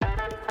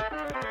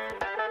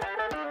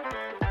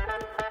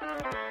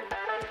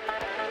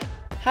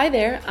Hi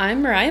there,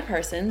 I'm Mariah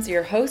Parsons,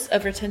 your host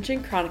of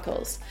Retention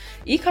Chronicles.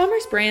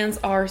 E-commerce brands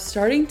are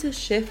starting to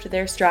shift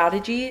their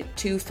strategy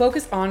to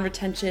focus on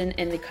retention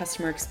and the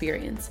customer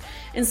experience.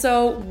 And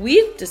so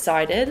we've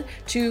decided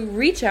to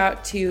reach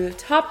out to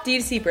top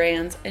D2C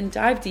brands and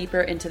dive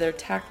deeper into their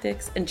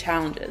tactics and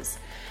challenges.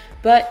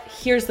 But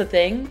here's the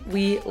thing,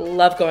 we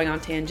love going on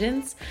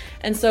tangents.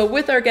 And so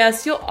with our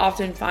guests, you'll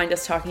often find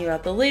us talking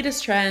about the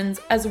latest trends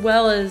as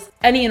well as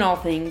any and all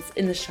things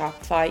in the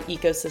Shopify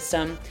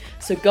ecosystem.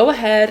 So go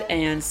ahead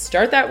and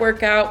start that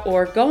workout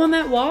or go on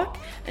that walk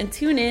and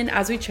tune in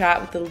as we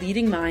chat with the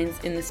leading minds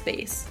in the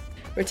space.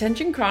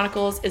 Retention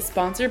Chronicles is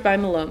sponsored by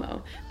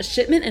Malomo, a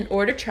shipment and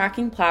order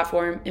tracking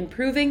platform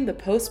improving the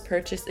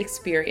post-purchase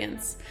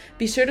experience.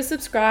 Be sure to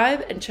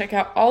subscribe and check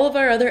out all of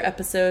our other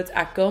episodes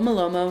at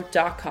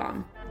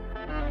gomalomo.com.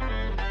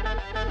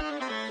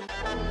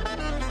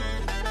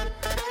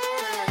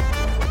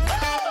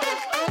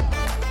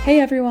 Hey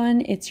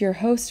everyone, it's your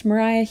host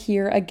Mariah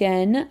here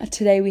again.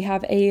 Today we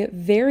have a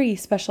very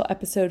special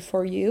episode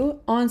for you.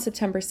 On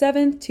September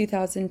 7th,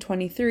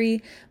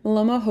 2023,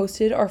 Malomo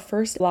hosted our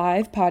first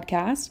live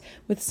podcast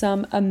with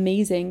some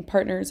amazing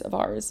partners of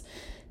ours.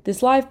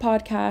 This live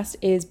podcast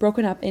is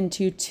broken up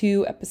into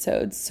 2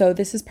 episodes, so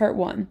this is part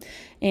 1,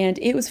 and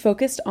it was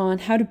focused on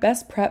how to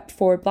best prep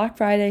for Black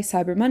Friday,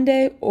 Cyber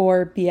Monday,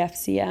 or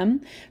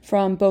BFCM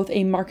from both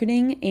a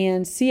marketing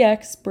and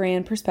CX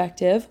brand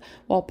perspective,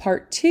 while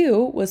part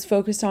 2 was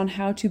focused on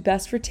how to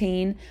best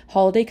retain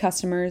holiday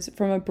customers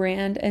from a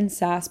brand and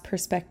SaaS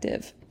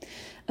perspective.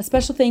 A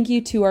special thank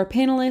you to our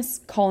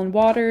panelists, Colin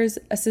Waters,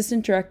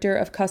 Assistant Director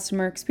of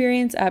Customer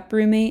Experience at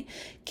Brumate,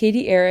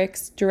 Katie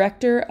Eriks,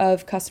 Director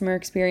of Customer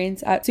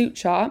Experience at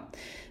SuitShop,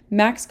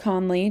 Max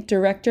Conley,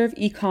 Director of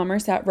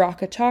E-commerce at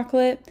Raaka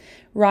Chocolate,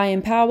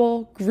 Ryan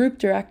Powell, Group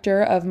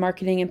Director of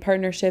Marketing and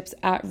Partnerships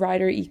at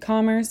Ryder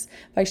E-commerce,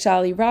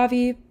 Vaishali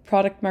Ravi,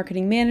 Product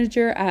Marketing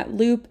Manager at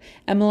Loop,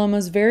 and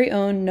Malomo's very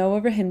own Noah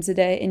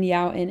Rahimzadeh and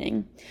Yao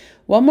Inning.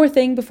 One more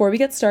thing before we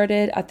get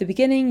started. At the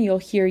beginning, you'll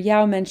hear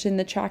Yao mention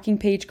the tracking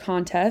page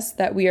contest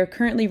that we are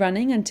currently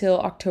running until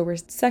October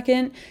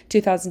 2nd,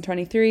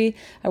 2023.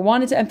 I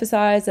wanted to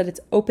emphasize that it's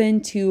open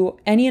to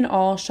any and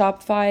all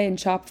Shopify and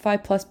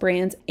Shopify Plus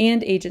brands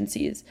and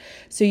agencies.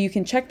 So you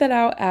can check that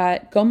out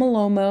at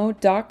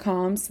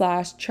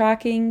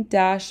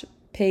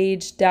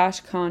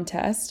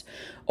gomalomo.com/tracking-page-contest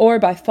or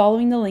by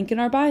following the link in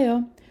our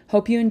bio.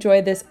 Hope you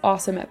enjoyed this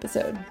awesome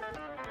episode.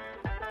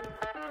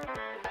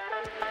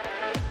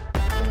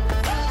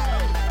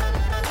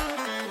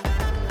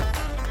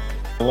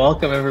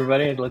 Welcome,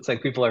 everybody. It looks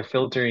like people are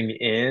filtering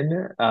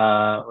in.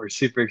 We're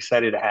super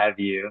excited to have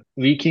you.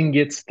 We can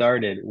get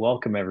started.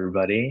 Welcome,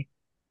 everybody,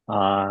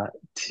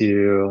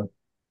 to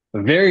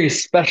a very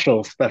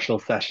special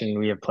session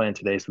we have planned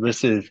today. So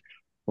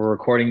we're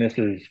recording this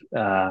as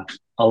we're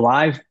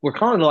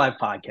calling it a live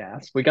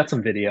podcast. We got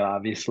some video,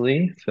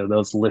 obviously, so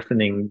those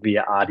listening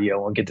via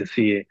audio won't get to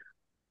see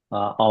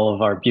all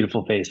of our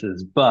beautiful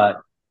faces,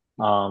 but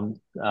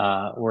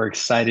we're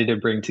excited to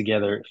bring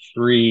together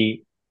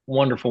 3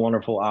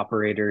 wonderful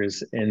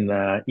operators in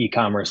the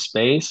e-commerce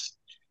space.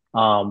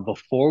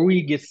 Before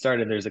we get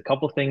started, there's a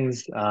couple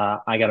things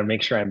I got to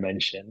make sure I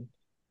mention,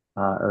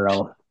 or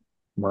else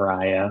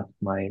Mariah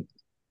might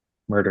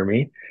murder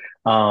me.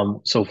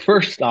 So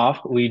first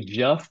off, we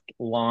just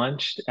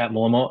launched at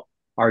Malomo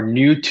our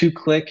new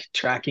 2-click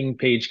tracking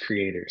page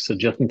creator. So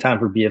just in time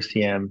for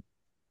BFCM,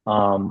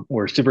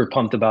 we're super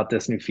pumped about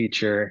this new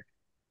feature.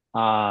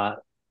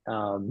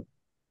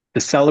 To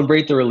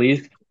celebrate the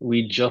release,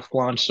 we just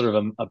launched sort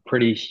of a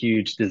pretty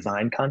huge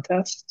design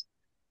contest.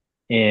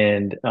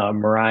 And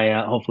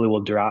Mariah hopefully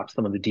will drop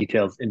some of the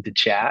details into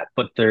chat,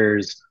 but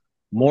there's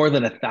more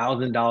than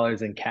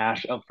 $1,000 in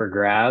cash up for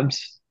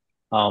grabs,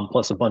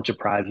 plus a bunch of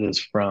prizes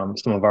from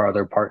some of our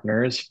other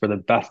partners for the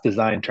best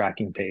design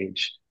tracking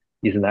page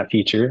using that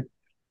feature.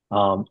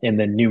 And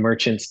then new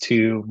merchants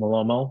to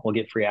Malomo will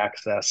get free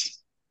access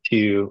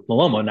to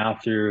Malomo now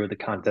through the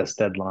contest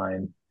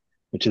deadline,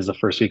 which is the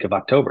first week of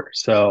October.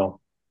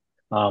 So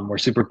we're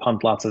super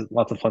pumped. Lots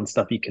of fun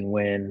stuff you can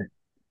win.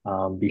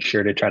 Be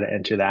sure to try to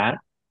enter that.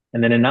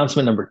 And then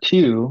announcement number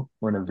 2,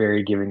 we're in a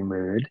very giving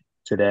mood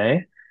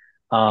today.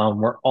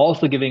 We're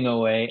also giving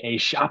away a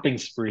shopping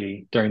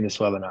spree during this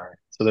webinar.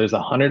 So there's a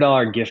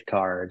 $100 gift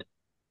card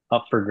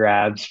up for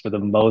grabs for the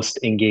most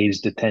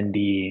engaged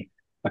attendee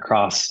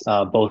across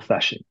both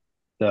sessions.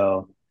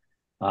 So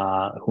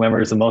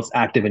whoever is the most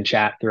active in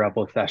chat throughout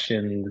both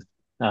sessions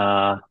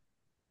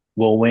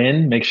will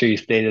win. Make sure you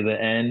stay to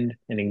the end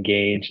and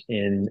engage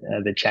in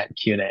the chat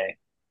Q&A.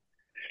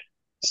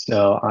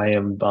 So I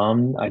am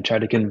bummed. I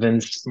tried to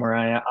convince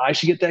Mariah I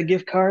should get that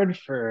gift card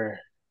for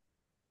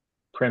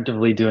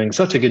preemptively doing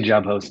such a good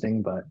job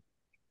hosting, but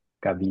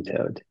got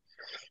vetoed.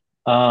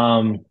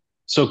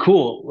 So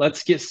cool.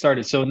 Let's get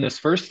started. So in this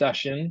first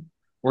session,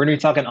 we're going to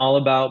be talking all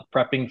about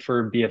prepping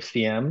for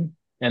BFCM.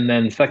 And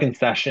then second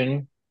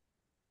session,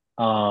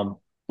 we'll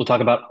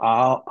talk about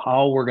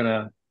how we're going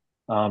to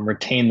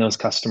retain those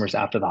customers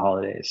after the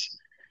holidays.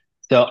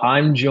 So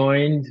I'm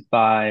joined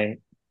by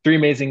three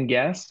amazing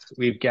guests.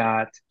 We've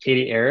got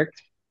Katie Eric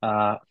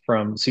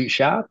from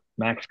SuitShop,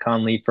 Max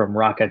Conley from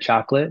Raaka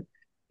Chocolate,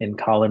 and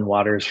Colin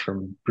Waters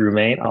from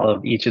Brumate. I'll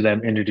have each of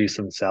them introduce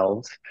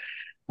themselves.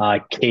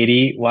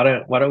 Katie, why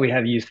don't we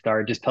have you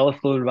start? Just tell us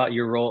a little bit about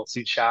your role at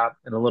SuitShop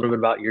and a little bit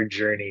about your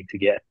journey to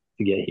get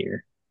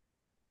here.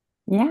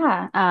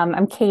 Yeah,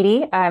 I'm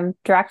Katie. I'm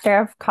Director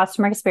of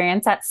Customer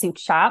Experience at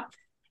SuitShop.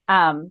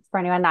 For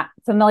anyone not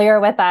familiar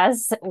with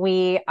us,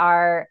 we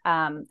are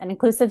an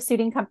inclusive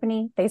suiting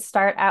company. They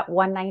start at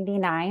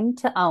 $199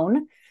 to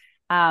own.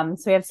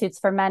 So we have suits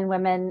for men,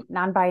 women,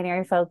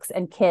 non-binary folks,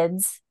 and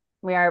kids.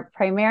 We are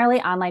primarily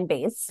online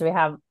based. So we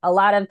have a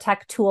lot of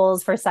tech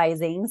tools for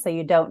sizing, so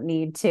you don't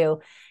need to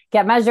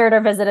get measured or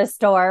visit a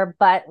store,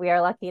 but we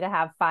are lucky to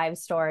have 5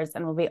 stores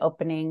and we'll be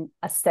opening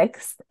a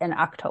 6th in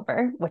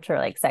October, which we're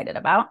really excited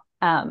about.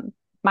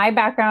 My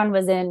background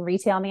was in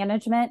retail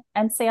management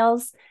and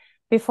sales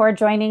before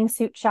joining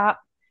SuitShop.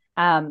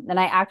 And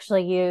I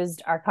actually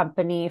used our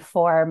company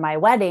for my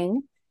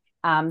wedding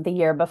the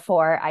year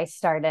before I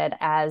started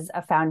as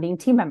a founding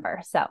team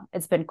member. So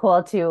it's been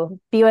cool to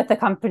be with the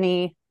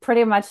company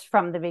pretty much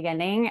from the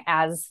beginning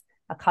as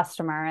a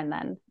customer and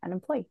then an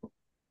employee.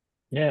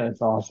 Yeah,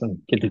 it's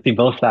awesome. Get to see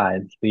both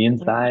sides, the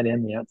inside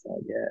and the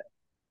outside. Yeah,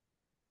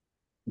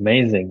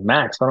 amazing.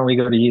 Max, why don't we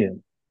go to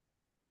you?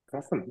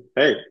 Awesome.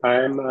 Hey,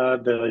 I'm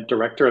the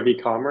director of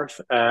e-commerce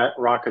at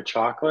Raaka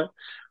Chocolate.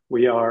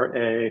 We are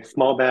a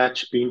small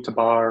batch bean to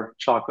bar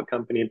chocolate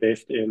company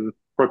based in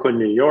Brooklyn,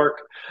 New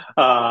York.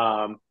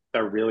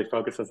 That really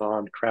focuses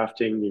on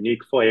crafting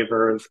unique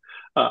flavors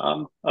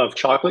of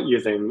chocolate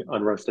using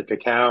unroasted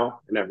cacao,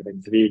 and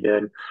everything's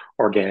vegan,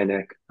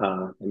 organic,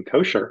 and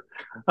kosher.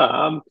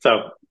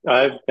 So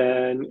I've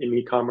been in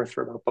e-commerce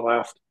for about the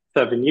last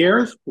 7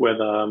 years, with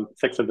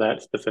 6 of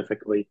that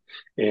specifically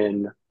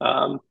in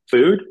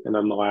food, and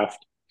then the last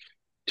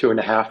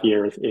 2.5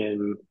 years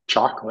in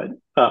chocolate.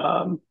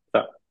 So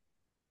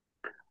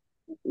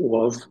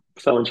was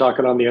selling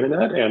chocolate on the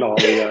internet and all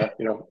the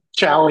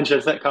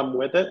challenges that come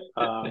with it,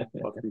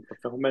 both in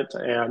fulfillment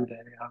and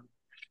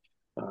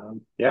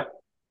yeah.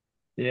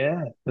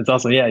 Yeah, it's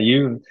awesome. Yeah,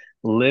 you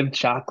lived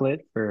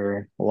chocolate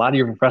for a lot of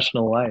your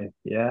professional life.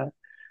 Yeah,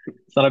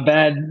 it's not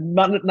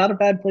a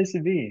bad place to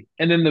be.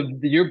 And then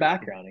your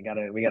background,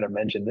 we gotta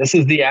mention this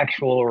is the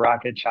actual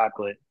Rocket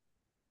Chocolate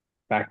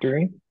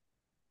factory.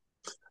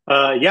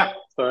 Yeah,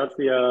 so that's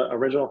the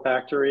original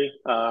factory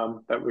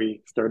that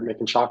we started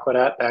making chocolate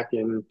at back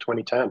in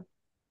 2010.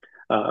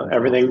 That's awesome.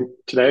 Everything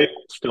today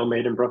still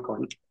made in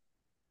Brooklyn.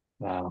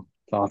 Wow,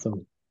 it's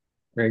awesome.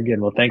 Very good.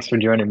 Well, thanks for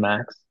joining,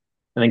 Max.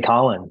 And then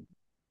Colin.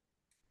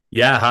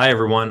 Yeah, hi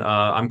everyone.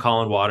 I'm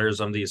Colin Waters.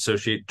 I'm the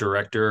Associate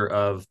Director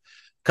of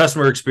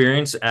Customer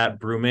Experience at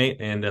Brumate.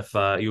 And if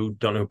you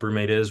don't know who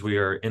Brumate is, we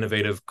are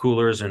innovative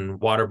coolers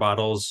and water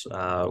bottles.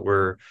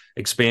 We're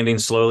expanding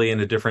slowly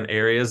into different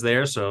areas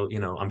there. So,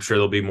 I'm sure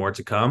there'll be more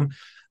to come.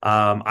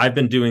 I've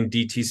been doing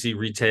DTC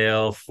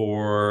retail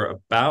for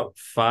about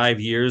 5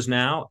 years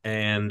now,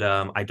 and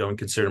I don't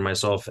consider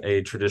myself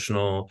a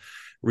traditional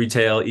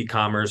retail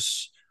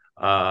e-commerce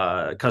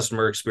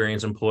customer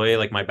experience employee.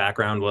 Like, my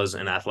background was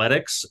in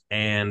athletics,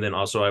 and then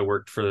also I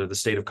worked for the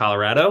state of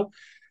Colorado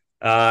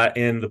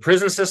in the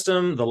prison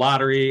system, the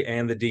lottery,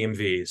 and the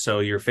DMV. So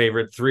your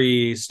favorite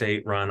 3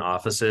 state-run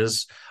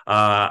offices.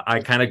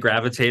 I kind of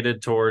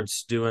gravitated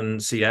towards doing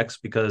CX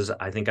because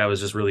I think I was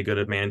just really good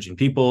at managing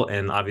people,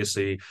 and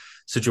obviously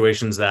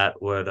situations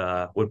that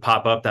would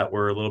pop up that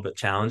were a little bit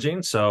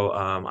challenging. So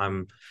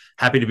I'm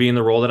happy to be in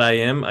the role that I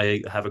am.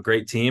 I have a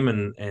great team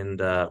and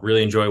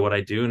really enjoy what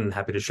I do, and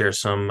happy to share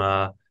some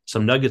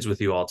nuggets with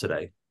you all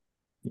today.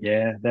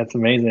 Yeah, that's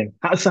amazing.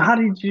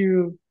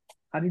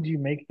 How did you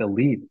make the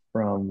leap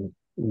from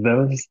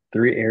those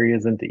 3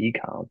 areas into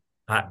e-com?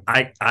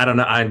 I don't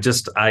know.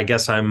 I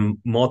guess I'm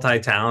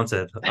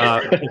multi-talented.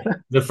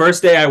 The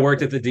first day I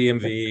worked at the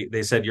DMV,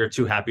 they said, "You're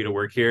too happy to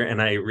work here."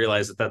 And I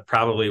realized that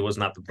probably was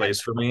not the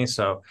place for me.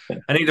 So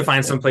I need to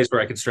find some place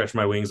where I could stretch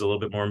my wings a little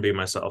bit more and be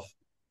myself.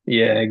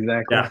 Yeah,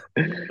 exactly.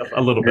 Yeah,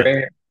 a little bit.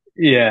 Great.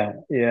 Yeah,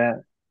 yeah.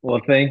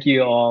 Well, thank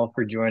you all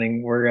for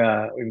joining.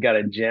 We've got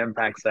a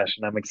jam-packed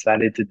session. I'm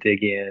excited to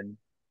dig in.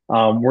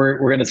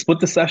 We're gonna split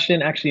the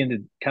session actually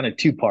into kind of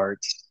 2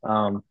 parts.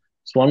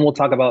 So one we'll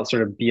talk about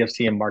sort of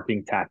BFCM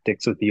marketing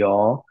tactics with you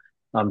all.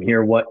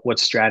 Hear what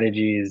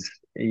strategies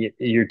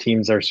your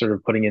teams are sort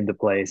of putting into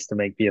place to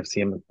make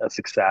BFCM a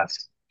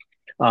success.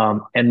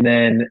 And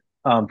then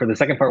for the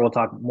second part, we'll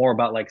talk more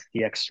about like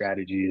CX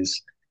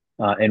strategies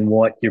and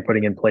what you're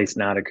putting in place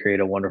now to create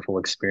a wonderful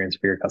experience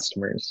for your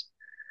customers.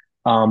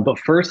 But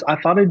first, I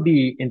thought it'd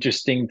be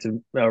interesting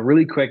to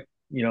really quick,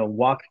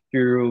 walk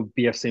through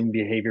BFCM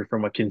behavior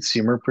from a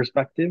consumer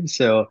perspective.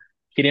 So,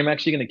 Katie, I'm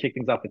actually going to kick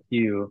things off with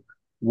you.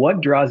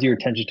 What draws your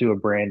attention to a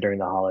brand during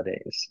the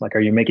holidays? Like, are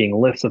you making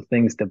lists of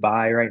things to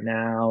buy right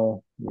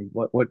now?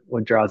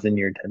 What draws in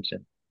your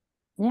attention?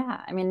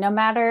 Yeah, I mean, no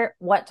matter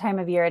what time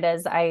of year it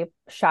is, I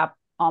shop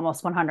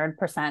almost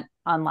 100%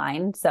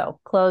 online. So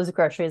clothes,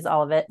 groceries,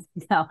 all of it.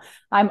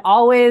 I'm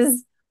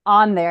always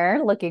on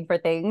there looking for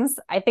things.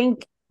 I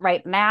think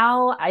right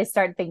now I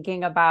start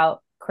thinking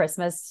about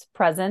Christmas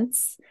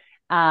presents,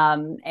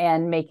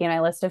 and making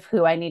a list of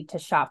who I need to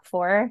shop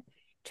for,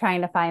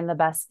 trying to find the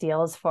best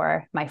deals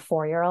for my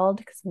 4-year-old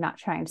because I'm not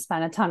trying to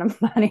spend a ton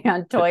of money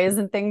on toys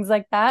and things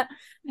like that.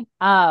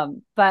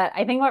 But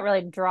I think what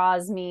really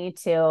draws me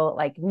to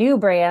like new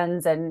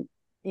brands and,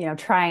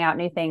 trying out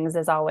new things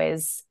is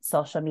always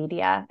social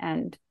media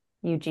and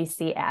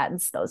UGC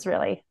ads. Those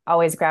really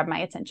always grab my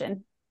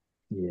attention.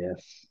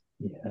 Yes.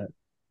 Yeah.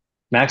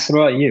 Max, what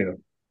about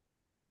you?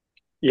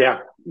 Yeah,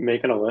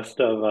 making a list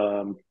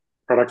of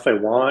products I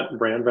want,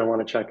 brands I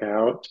want to check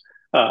out.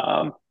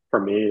 For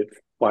me, it's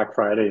Black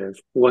Friday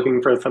is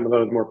looking for some of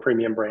those more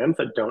premium brands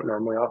that don't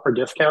normally offer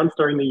discounts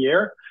during the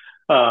year,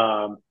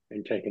 and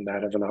taking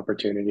that as an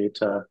opportunity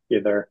to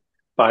either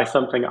buy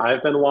something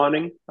I've been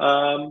wanting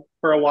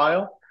for a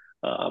while,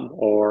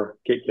 or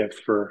get gifts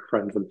for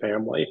friends and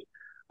family.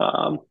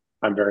 Um,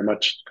 I'm very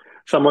much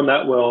someone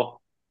that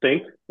will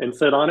think and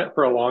sit on it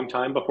for a long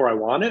time before I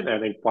want it. And I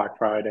think Black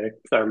Friday,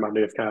 Cyber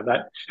Monday is kind of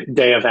that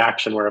day of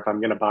action where if I'm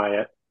going to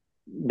buy it,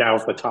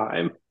 now's the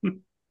time.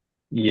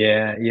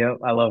 Yeah, yep,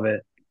 I love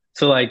it.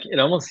 So like it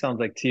almost sounds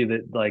like too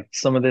that like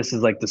some of this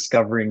is like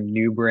discovering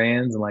new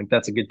brands and like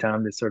that's a good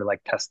time to sort of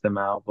like test them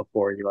out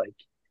before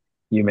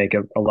you make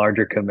a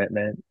larger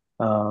commitment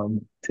to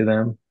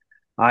them.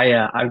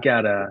 I've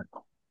got a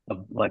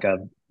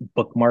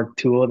bookmark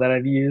tool that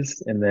I've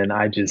used and then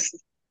I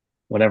just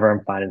whenever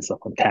I'm finding stuff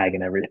I'm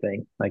tagging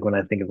everything. Like when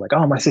I think of like,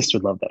 oh my sister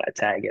would love that I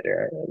tag it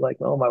or like,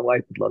 oh my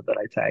wife would love that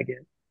I tag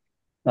it.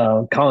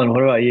 Colin,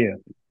 what about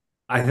you?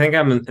 I think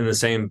I'm in the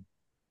same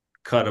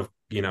cut of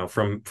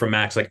from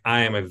Max. Like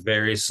I am a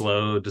very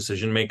slow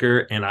decision maker,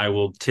 and I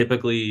will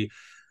typically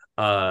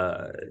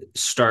uh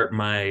start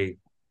my,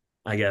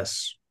 I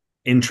guess,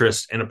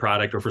 interest in a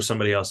product or for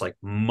somebody else like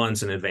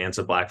months in advance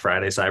of Black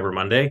Friday, Cyber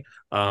Monday.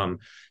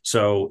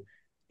 So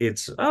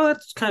it's, oh,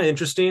 that's kind of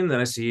interesting. Then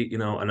I see,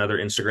 another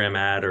Instagram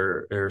ad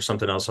or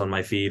something else on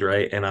my feed,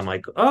 right? And I'm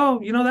like, oh,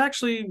 that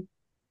actually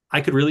I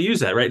could really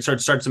use that, right?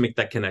 Starts to make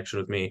that connection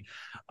with me.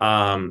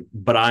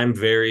 But I'm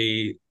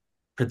very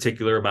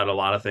particular about a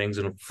lot of things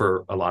and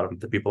for a lot of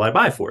the people I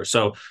buy for.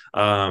 So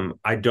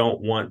I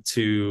don't want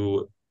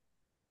to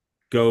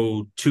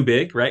go too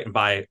big, right? And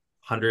buy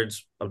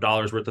hundreds of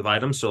dollars worth of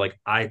items. So like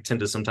I tend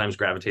to sometimes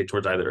gravitate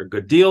towards either a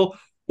good deal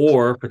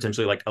or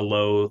potentially like a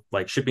low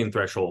like shipping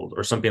threshold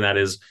or something that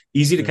is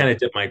easy to kind of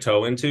dip my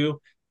toe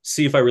into,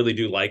 see if I really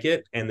do like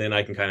it, and then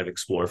I can kind of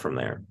explore from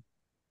there.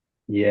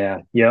 Yeah,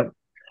 yep.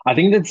 I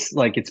think that's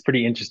like it's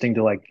pretty interesting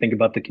to like think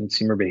about the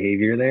consumer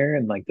behavior there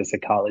and like the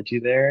psychology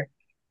there.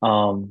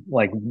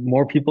 Like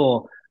more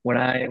people when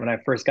I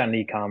first got into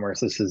e-commerce,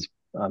 this is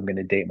I'm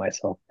gonna date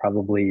myself,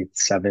 probably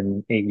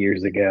 7, 8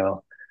 years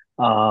ago.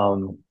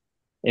 Um,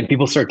 and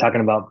people started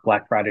talking about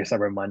Black Friday,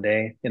 Cyber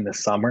Monday in the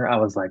summer. I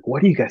was like,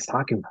 what are you guys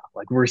talking about?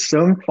 Like we're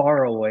so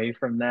far away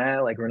from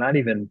that. Like it's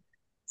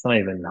not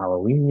even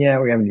Halloween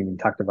yet. We haven't even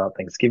talked about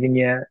Thanksgiving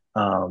yet.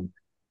 And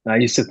I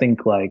used to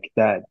think like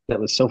that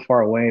was so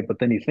far away, but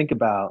then you think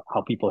about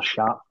how people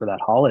shop for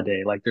that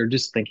holiday, like they're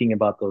just thinking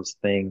about those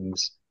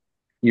things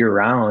year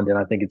round. And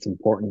I think it's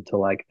important to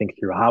like think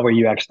through how are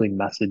you actually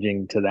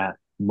messaging to that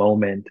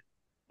moment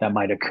that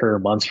might occur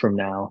months from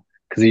now?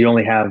 Because you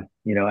only have,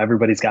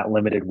 everybody's got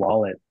limited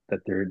wallet that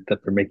they're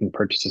making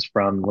purchases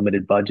from,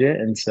 limited budget.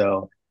 And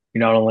so you're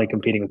not only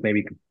competing with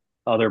maybe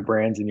other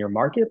brands in your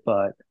market,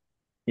 but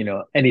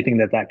anything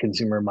that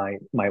consumer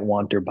might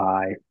want or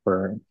buy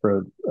for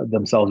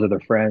themselves or their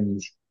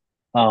friends.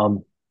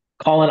 Um,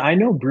 Colin, I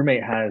know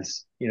Brumate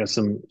has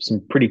some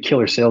pretty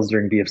killer sales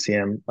during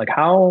BFCM. Like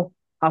how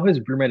has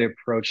Brumate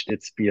approached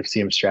its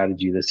BFCM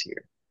strategy this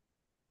year?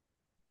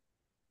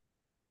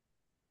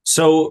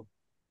 So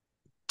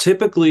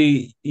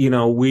typically,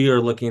 we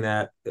are looking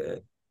at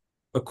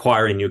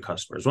acquiring new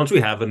customers. Once we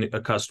have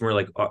a customer,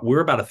 like we're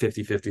about a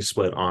 50-50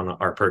 split on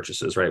our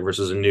purchases, right?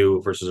 Versus a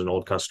new versus an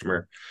old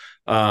customer.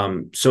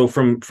 So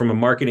from a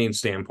marketing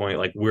standpoint,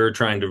 like we're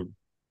trying to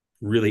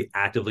really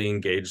actively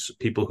engage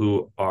people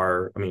who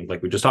are, I mean,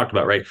 like we just talked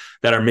about, right?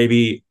 That are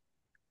maybe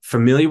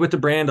familiar with the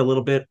brand a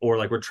little bit, or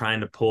like we're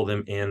trying to pull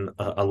them in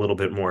a little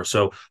bit more.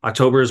 So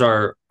October is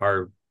our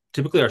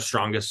typically our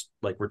strongest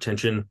like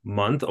retention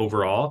month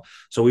overall.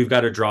 So we've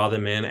got to draw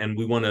them in, and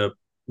we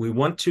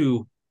want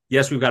to,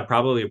 yes, we've got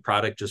probably a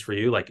product just for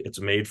you, like it's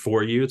made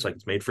for you. It's like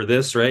it's made for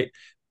this, right?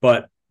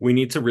 But we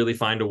need to really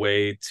find a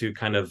way to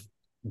kind of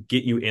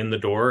get you in the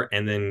door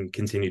and then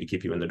continue to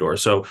keep you in the door.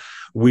 So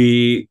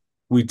we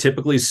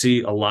typically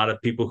see a lot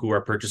of people who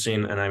are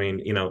purchasing, and I mean,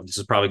 this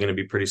is probably going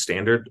to be pretty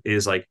standard,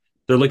 is like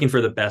they're looking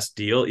for the best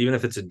deal, even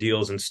if it's a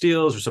deals and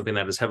steals or something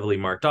that is heavily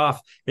marked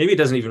off. Maybe it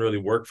doesn't even really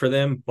work for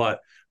them, but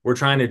we're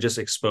trying to just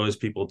expose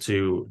people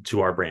to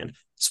our brand.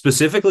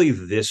 Specifically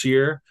this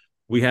year,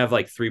 we have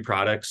like 3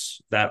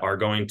 products that are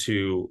going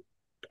to,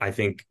 I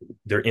think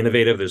they're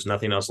innovative. There's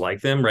nothing else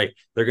like them, right?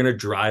 They're going to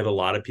drive a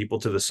lot of people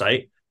to the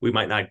site. We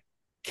might not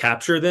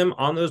capture them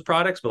on those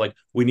products, but like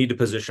we need to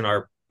position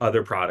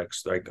other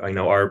products, like I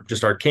know our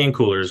can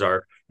coolers,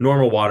 our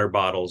normal water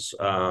bottles,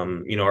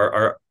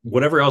 our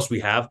whatever else we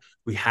have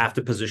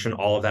to position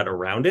all of that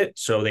around it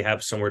so they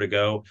have somewhere to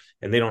go,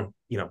 and they don't,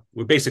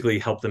 we basically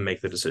help them make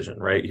the decision,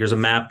 right? Here's a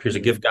map, here's a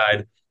gift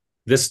guide.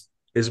 This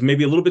is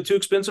maybe a little bit too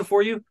expensive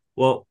for you.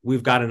 Well,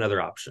 we've got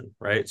another option,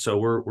 right? So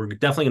we're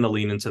definitely going to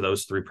lean into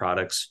those three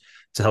products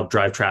to help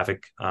drive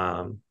traffic.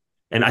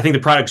 And I think the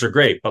products are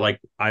great, but like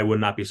I would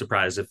not be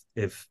surprised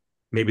if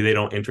maybe they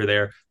don't enter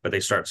there, but they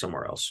start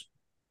somewhere else.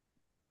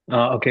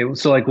 Okay,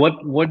 so like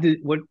what do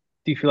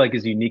you feel like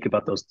is unique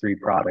about those three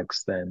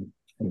products then?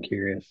 I'm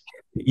curious.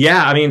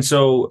 Yeah, I mean,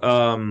 so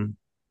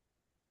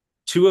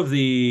two of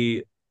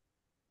the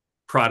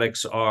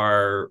products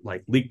are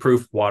like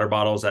leak-proof water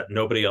bottles that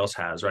nobody else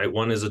has, right?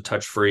 One is a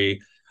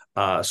touch-free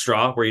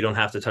straw where you don't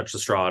have to touch the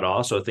straw at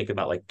all. So think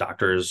about like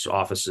doctors,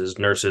 offices,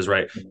 nurses,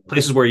 right?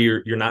 Places where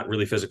you're not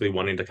really physically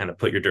wanting to kind of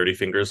put your dirty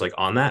fingers like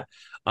on that.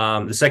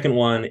 The second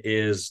one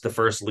is the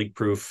first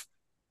leak-proof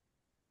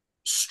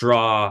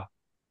straw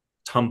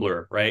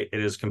tumbler, right? It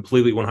is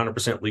completely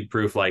 100%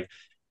 leak-proof. Like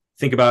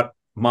think about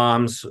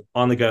moms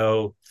on the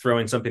go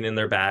throwing something in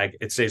their bag.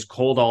 It stays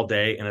cold all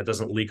day and it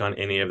doesn't leak on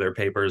any of their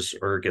papers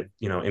or get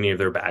any of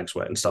their bags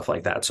wet and stuff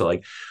like that. So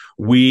like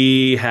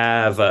we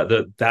have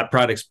that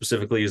product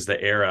specifically is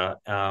the Era.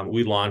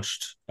 We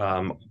launched.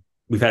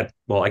 We've had,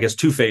 well, I guess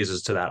 2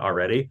 phases to that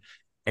already,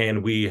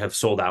 and we have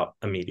sold out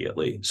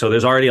immediately. So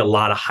there's already a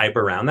lot of hype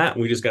around that.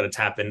 We just got to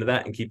tap into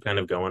that and keep kind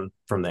of going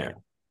from there.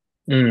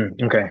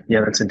 Okay,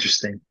 yeah, that's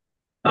interesting.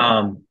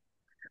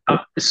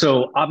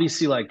 So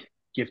obviously, like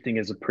gifting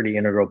is a pretty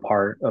integral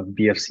part of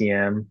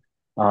BFCM.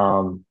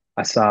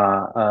 I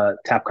saw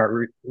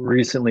Tapcart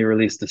recently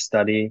released a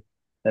study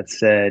that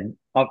said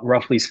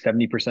roughly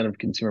 70% of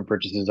consumer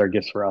purchases are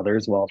gifts for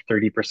others, while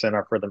 30%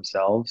 are for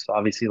themselves. So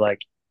obviously, like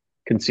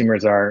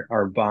consumers are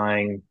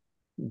buying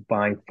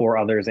for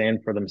others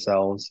and for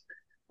themselves.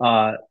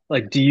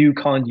 Like,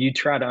 Colin, do you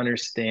try to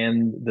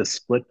understand the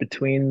split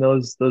between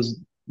those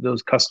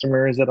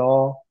customers at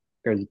all?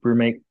 Or is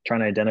Brumate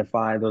trying to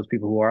identify those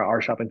people who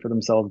are shopping for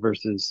themselves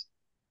versus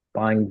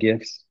buying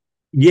gifts?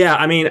 Yeah,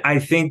 I mean, I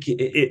think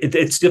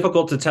it's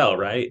difficult to tell,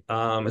 right?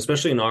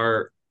 Especially in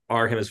our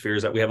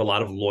hemispheres, that we have a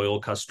lot of loyal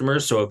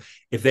customers. So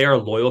if they are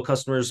loyal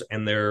customers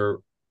and they're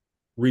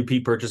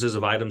repeat purchases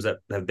of items that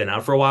have been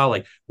out for a while,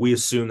 like we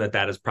assume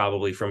that is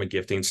probably from a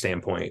gifting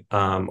standpoint,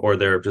 or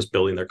they're just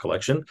building their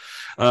collection.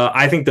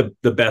 I think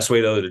the best way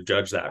to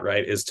judge that,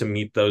 right, is to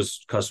meet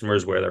those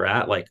customers where they're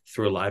at, like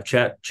through a live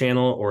chat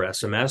channel or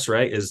SMS,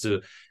 right? Is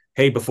to,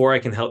 hey, before I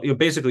can help you,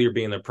 basically you're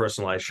being their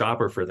personalized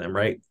shopper for them,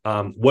 right?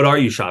 What are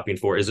you shopping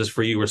for? Is this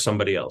for you or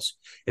somebody else?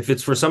 If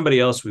it's for somebody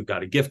else, we've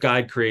got a gift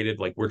guide created.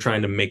 Like we're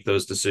trying to make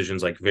those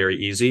decisions like very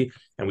easy,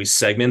 and we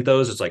segment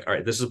those. It's like, all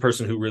right, this is a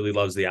person who really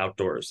loves the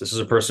outdoors. This is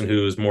a person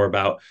who's more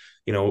about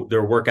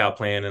their workout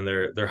plan and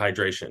their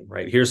hydration,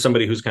 right? Here's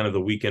somebody who's kind of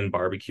the weekend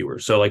barbecuer.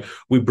 So like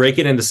we break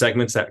it into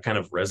segments that kind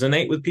of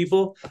resonate with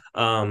people.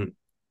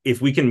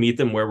 If we can meet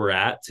them where we're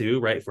at too,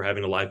 right? If we're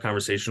having a live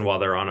conversation while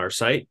they're on our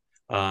site,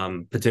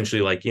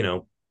 potentially like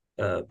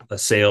a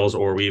sales,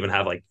 or we even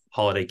have like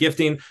holiday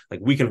gifting, like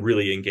we can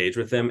really engage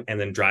with them and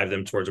then drive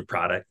them towards a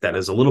product that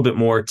is a little bit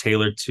more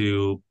tailored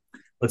to,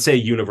 let's say,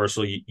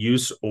 universal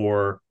use,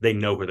 or they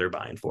know who they're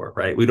buying for,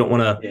 right? We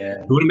want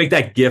to make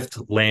that gift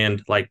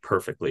land like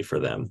perfectly for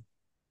them.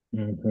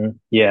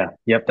 Yeah,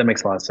 yep, that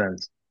makes a lot of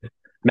sense.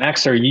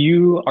 Max, are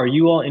you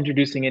all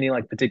introducing any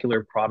like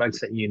particular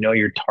products that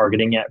you're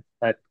targeting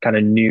at kind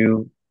of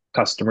new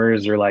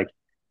customers, or like,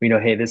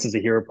 hey, this is a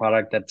hero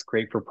product that's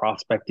great for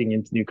prospecting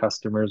into new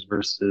customers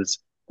versus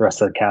the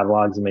rest of the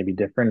catalogs and maybe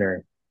different?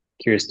 Or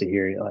curious to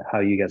hear how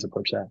you guys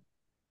approach that.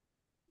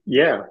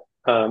 Yeah.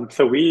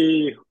 So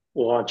we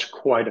launched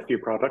quite a few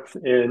products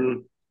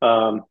in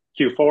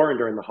Q4 and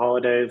during the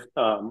holidays.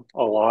 A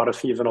lot of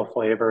seasonal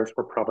flavors.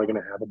 We're probably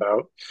going to have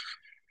about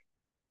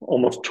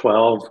almost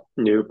 12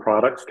 new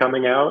products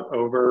coming out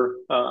over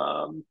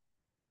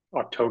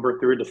October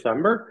through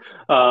December.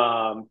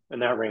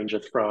 And that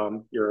ranges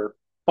from your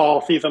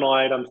fall seasonal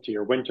items to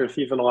your winter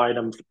seasonal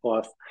items,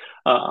 plus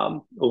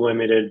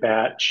limited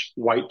batch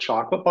white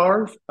chocolate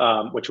bars,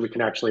 which we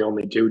can actually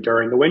only do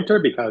during the winter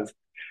because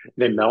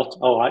they melt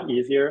a lot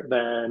easier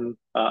than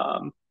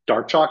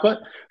dark chocolate.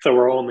 So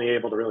we're only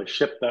able to really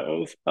ship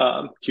those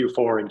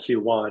Q4 and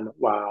Q1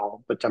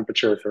 while the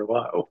temperatures are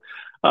low.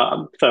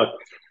 So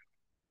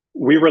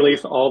we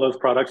release all those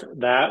products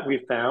that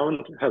we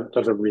found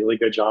does a really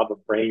good job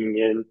of bringing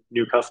in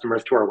new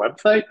customers to our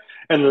website.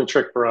 And the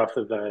trick for us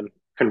is then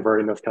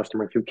converting those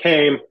customers who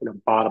came,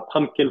 bought a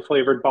pumpkin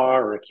flavored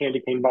bar or a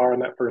candy cane bar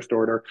in that first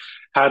order.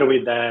 How do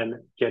we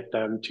then get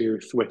them to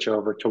switch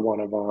over to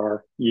one of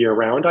our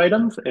year-round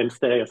items and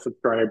stay a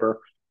subscriber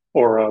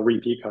or a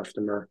repeat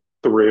customer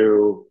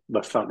through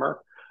the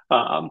summer,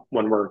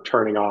 when we're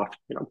turning off,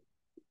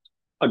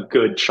 a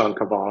good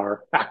chunk of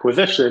our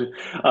acquisition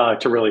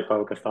to really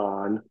focus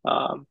on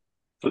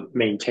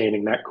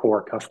maintaining that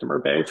core customer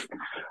base.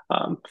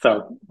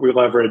 So we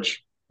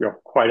leverage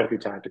quite a few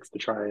tactics to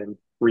try and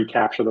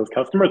recapture those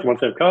customers.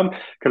 Once they've come,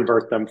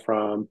 convert them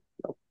from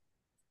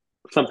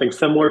something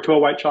similar to a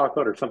white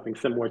chocolate or something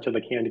similar to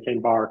the candy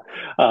cane bar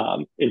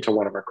into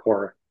one of our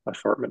core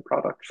assortment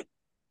products.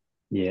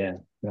 Yeah,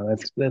 no,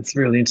 that's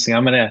really interesting.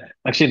 I'm gonna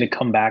actually gonna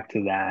come back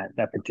to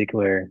that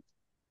particular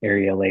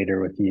area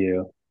later with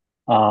you.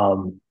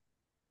 Um,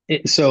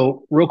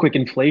 so real quick,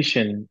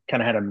 inflation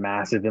kind of had a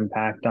massive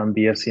impact on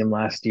BFCM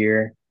last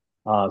year.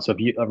 So if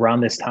you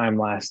around this time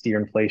last year,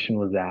 inflation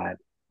was at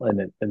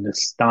an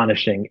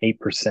astonishing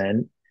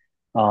 8%.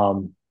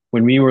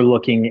 When we were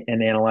looking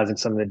and analyzing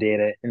some of the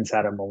data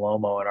inside of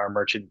Malomo and our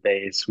merchant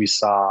base, we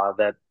saw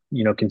that,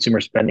 consumer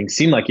spending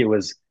seemed like it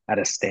was at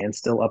a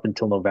standstill up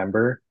until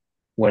November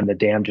when the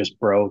dam just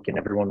broke and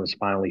everyone was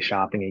finally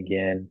shopping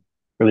again,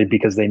 really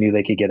because they knew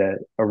they could get a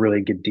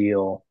really good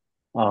deal.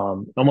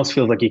 Almost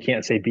feels like you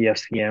can't say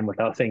BFCM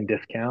without saying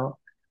discount.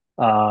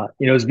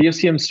 Is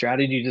BFCM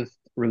strategy just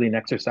really an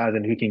exercise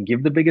in who can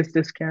give the biggest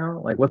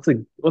discount? Like, what's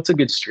a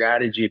good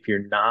strategy if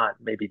you're not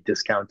maybe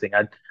discounting?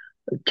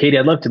 Katie,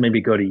 I'd love to maybe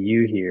go to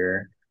you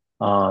here,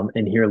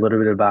 and hear a little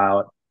bit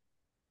about,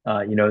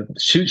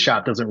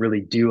 SuitShop doesn't really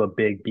do a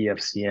big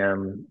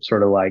BFCM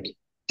sort of like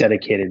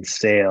dedicated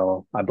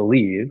sale, I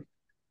believe.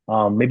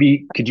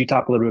 Maybe could you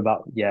talk a little bit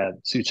about,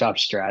 SuitShop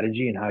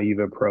strategy and how you've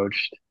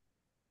approached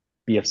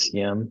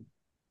BFCM?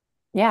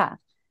 Yeah.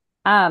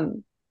 I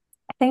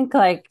think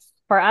like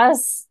for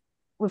us,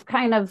 we've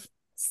kind of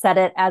set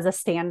it as a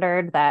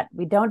standard that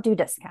we don't do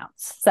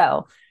discounts.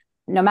 So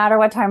no matter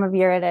what time of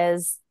year it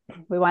is,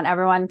 we want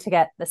everyone to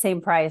get the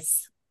same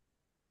price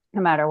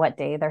no matter what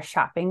day they're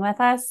shopping with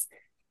us.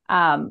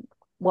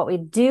 What we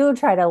do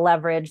try to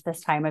leverage this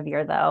time of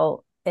year,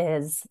 though,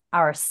 is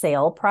our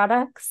sale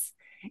products.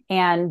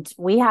 And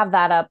we have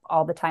that up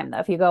all the time, though.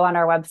 If you go on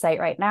our website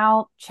right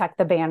now, check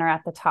the banner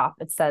at the top.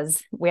 It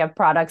says we have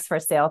products for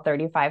sale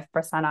 35%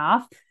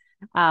 off.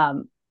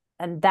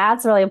 And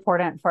that's really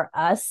important for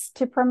us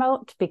to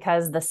promote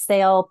because the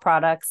sale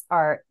products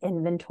are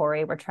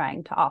inventory we're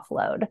trying to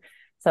offload.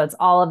 So it's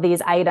all of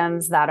these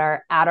items that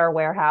are at our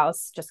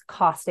warehouse, just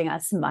costing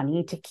us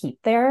money to keep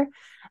there,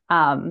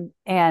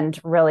 and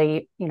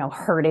really,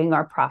 hurting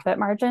our profit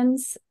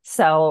margins.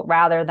 So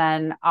rather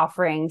than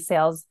offering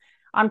sales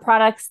on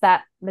products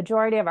that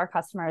majority of our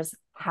customers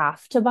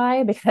have to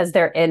buy because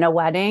they're in a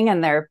wedding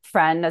and their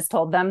friend has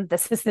told them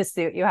this is the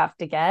suit you have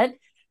to get.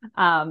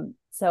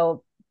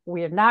 So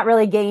we're not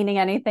really gaining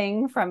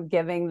anything from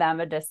giving them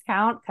a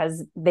discount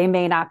because they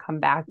may not come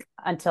back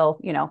until,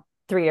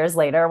 3 years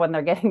later when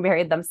they're getting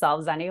married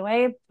themselves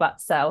anyway. But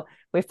so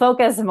we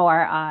focus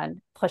more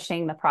on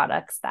pushing the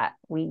products that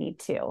we need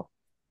to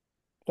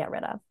get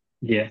rid of.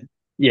 Yeah.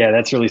 Yeah,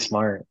 that's really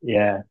smart.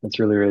 Yeah, that's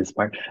really, really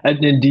smart.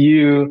 And then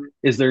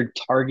is there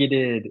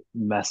targeted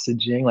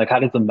messaging? Like, how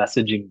does the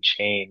messaging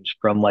change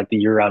from like the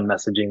year-round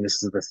messaging,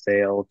 this is the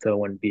sale, to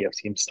when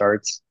BFCM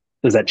starts?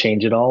 Does that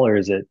change at all, or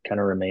is it kind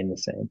of remain the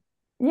same?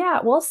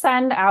 Yeah, we'll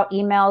send out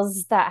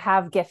emails that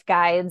have gift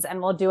guides and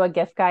we'll do a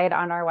gift guide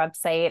on our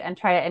website and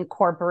try to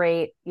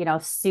incorporate,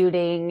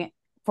 suiting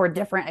for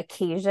different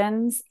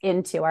occasions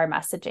into our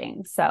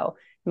messaging. So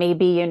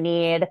maybe you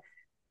need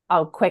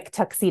a quick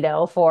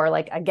tuxedo for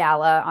like a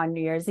gala on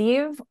New Year's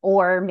Eve,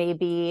 or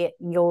maybe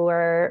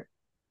your,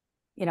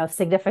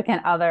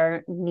 significant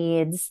other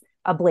needs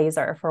a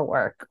blazer for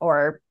work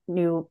or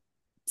new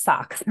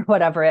socks or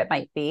whatever it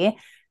might be.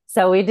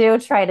 So we do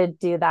try to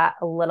do that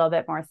a little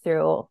bit more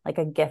through like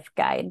a gift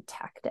guide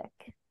tactic.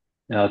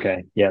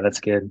 Okay. Yeah, that's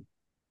good.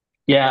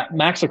 Yeah,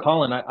 Max or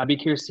Colin, I'd be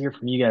curious to hear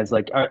from you guys.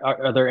 Like,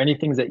 are there any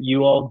things that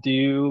you all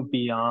do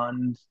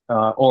beyond,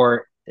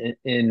 or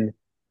in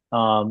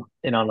an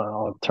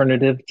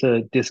alternative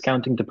to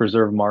discounting to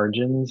preserve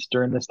margins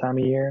during this time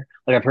of year?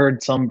 Like, I've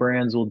heard some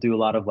brands will do a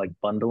lot of like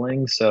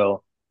bundling.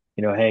 So,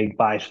 hey,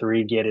 buy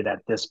three, get it at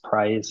this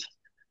price,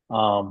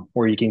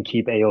 where you can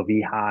keep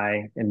AOV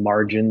high and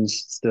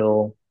margins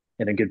still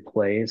in a good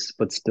place,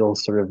 but still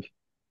sort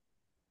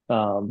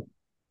of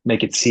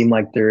make it seem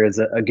like there is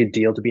a good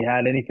deal to be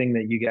had. Anything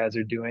that you guys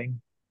are doing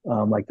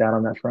like that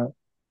on that front?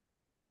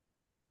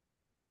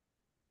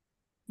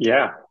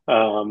 Yeah.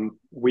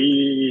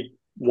 We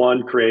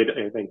create,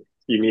 I think,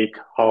 unique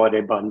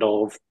holiday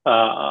bundles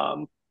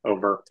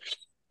over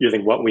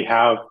using what we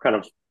have, kind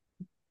of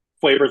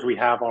flavors we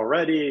have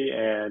already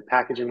and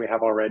packaging we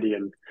have already,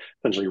 and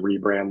essentially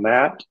rebrand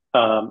that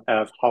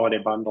as holiday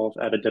bundles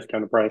at a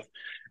discounted price.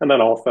 And then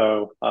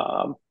also,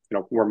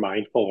 we're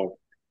mindful of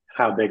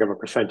how big of a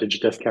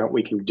percentage discount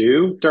we can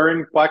do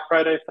during Black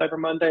Friday, Cyber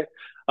Monday.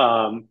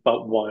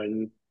 But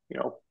one,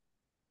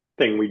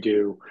 thing we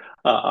do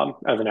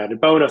as an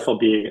added bonus will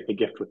be a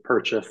gift with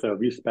purchase. So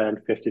if you spend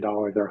 $50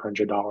 or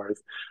 $100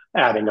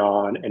 adding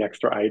on an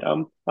extra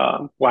item.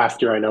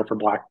 Last year, I know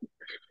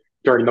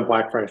during the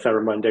Black Friday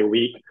Cyber Monday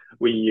week,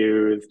 we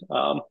used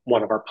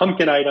one of our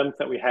pumpkin items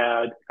that we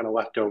had kind of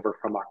left over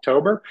from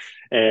October,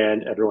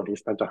 and everyone who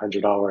spent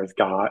 $100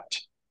 got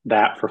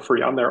that for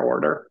free on their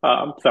order.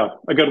 So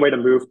a good way to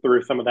move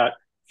through some of that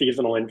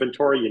seasonal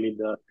inventory. You need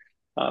to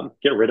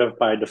get rid of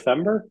by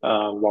December,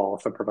 while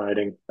also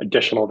providing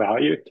additional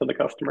value to the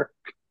customer.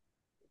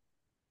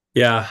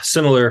 Yeah,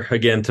 similar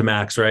again to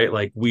Max, right?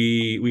 Like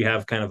we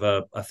have kind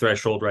of a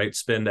threshold, right?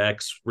 Spend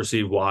X,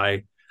 receive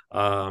Y.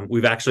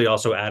 We've actually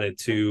also added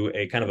to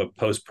a kind of a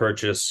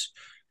post-purchase,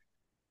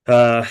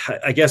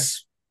 I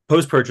guess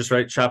post-purchase,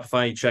 right?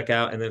 Shopify, you check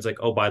out, and then it's like,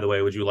 oh, by the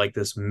way, would you like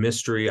this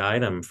mystery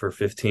item for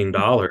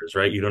 $15,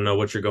 right? You don't know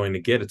what you're going to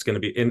get. It's going to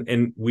be,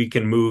 and we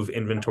can move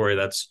inventory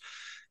that's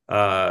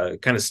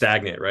kind of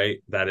stagnant,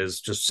 right? That is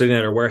just sitting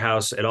at our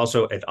warehouse. It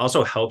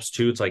also helps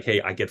too. It's like,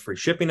 hey, I get free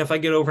shipping if I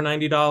get over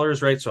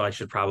 $90, right? So I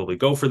should probably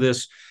go for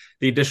this.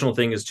 The additional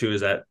thing is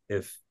that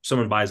if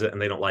someone buys it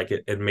and they don't like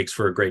it, it makes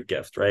for a great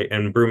gift, right?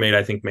 And Brumate,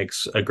 I think,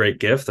 makes a great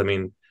gift. I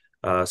mean,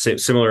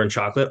 similar in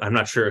chocolate. I'm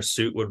not sure a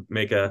suit would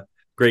make a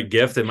great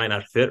gift. It might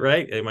not fit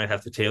right. It might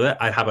have to tailor it.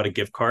 How about a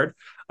gift card?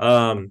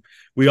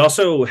 We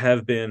also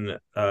have been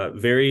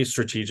very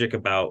strategic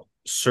about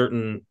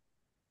certain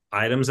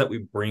items that we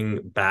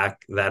bring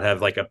back that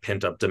have like a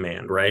pent up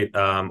demand, right?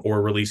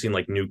 Or releasing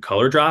like new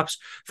color drops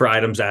for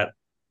items that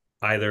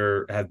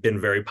either have been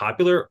very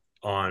popular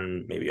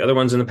on maybe other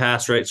ones in the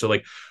past, right? So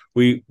like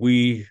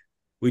we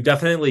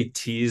definitely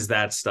tease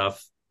that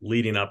stuff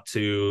leading up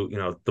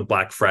to the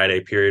Black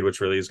Friday period,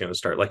 which really is going to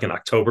start like in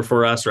October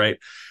for us, right?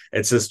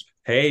 It's just,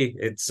 hey,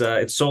 it's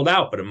sold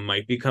out, but it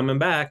might be coming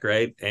back,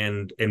 right?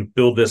 And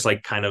build this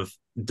like kind of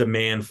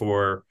demand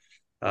for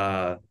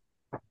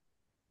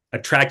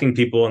attracting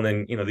people, and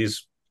then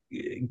these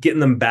getting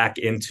them back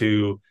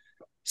into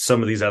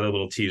some of these other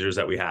little teasers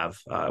that we have.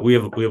 We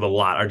have a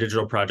lot. Our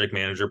digital project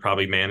manager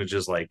probably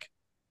manages, like,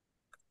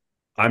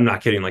 I'm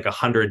not kidding, like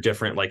 100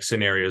 different like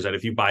scenarios that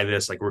if you buy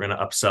this, like we're going to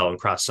upsell and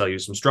cross sell you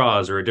some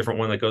straws, or a different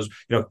one that goes,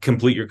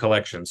 complete your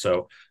collection.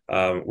 So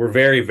we're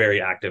very,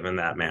 very active in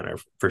that manner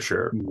for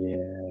sure.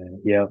 Yeah.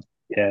 Yep.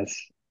 Yes.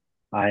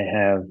 I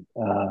have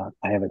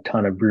a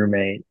ton of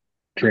Brumate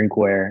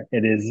drinkware.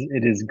 It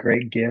is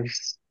great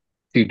gifts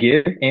to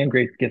give and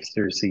great gifts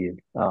to receive.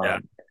 Yeah.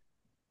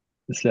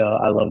 So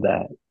I love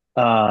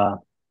that.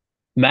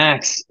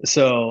 Max,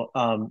 so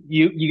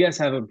you guys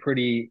have a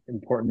pretty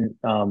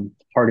important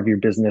part of your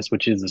business,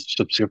 which is the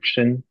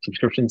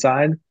subscription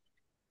side.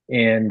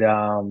 And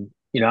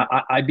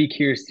I'd be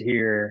curious to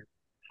hear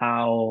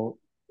how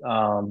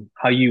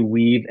you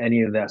weave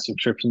any of that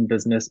subscription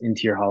business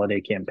into your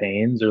holiday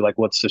campaigns, or like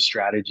what's the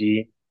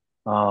strategy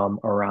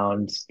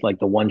around like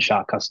the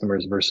one-shot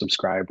customers versus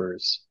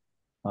subscribers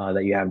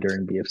that you have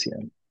during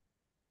BFCM.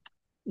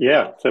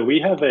 Yeah, so we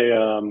have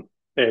a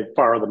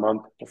bar of the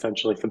month,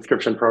 essentially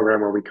subscription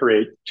program where we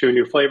create two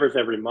new flavors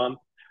every month.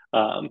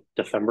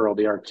 December will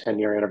be our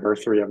 10-year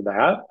anniversary of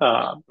that.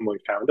 And what we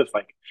found is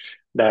like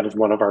that is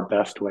one of our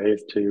best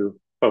ways to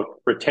both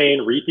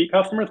retain repeat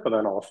customers, but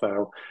then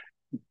also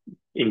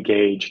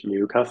engage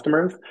new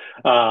customers.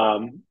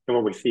 And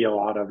what we see a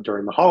lot of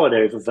during the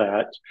holidays is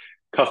that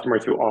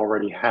customers who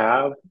already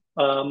have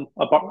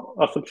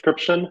a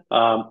subscription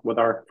with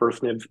our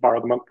First Nibs Bar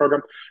of the Month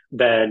program,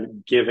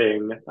 then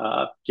giving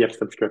gift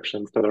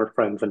subscriptions to their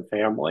friends and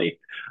family.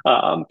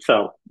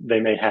 So they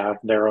may have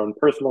their own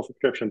personal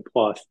subscription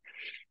plus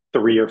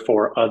three or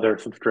four other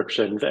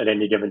subscriptions at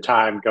any given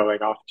time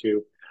going off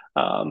to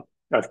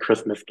as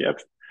Christmas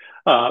gifts.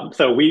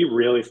 So we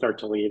really start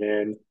to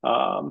lean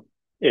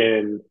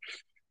in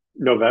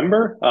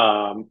November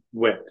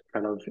with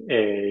kind of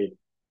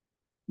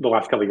the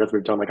last couple of years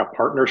we've done like a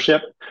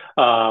partnership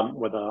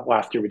with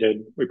last year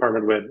we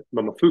partnered with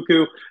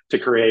Momofuku to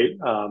create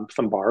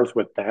some bars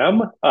with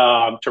them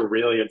to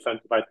really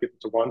incentivize people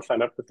to one,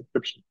 sign up for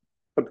subscriptions,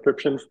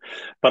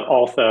 but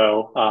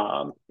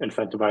also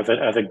incentivize it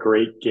as a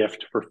great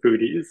gift for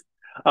foodies.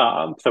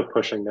 So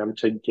pushing them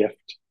to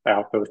gift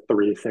out those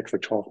 3, 6, or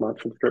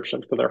 12-month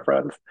subscriptions to their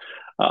friends.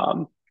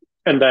 And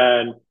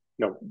then,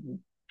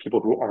 people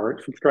who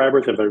aren't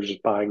subscribers, if they're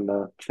just buying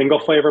the single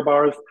flavor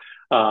bars,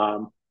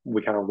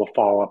 we kind of will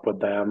follow up with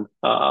them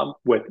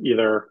with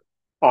either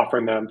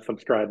offering them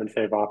subscribe and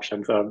save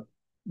options of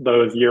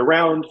those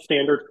year-round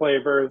standard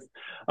flavors,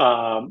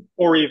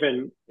 or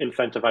even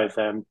incentivize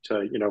them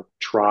to,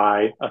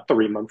 try a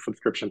 3-month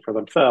subscription for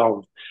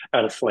themselves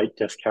at a slight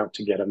discount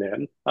to get them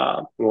in.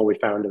 What we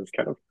found is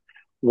kind of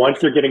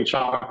once you're getting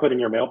chocolate in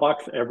your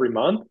mailbox every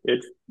month,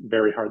 it's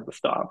very hard to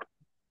stop.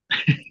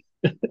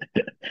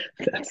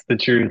 That's the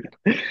truth.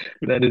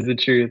 That is the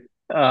truth.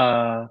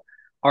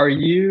 Are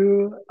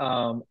you,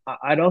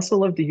 I'd also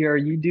love to hear, are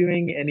you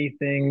doing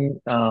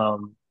anything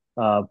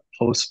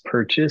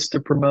post-purchase to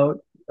promote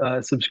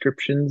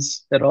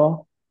subscriptions at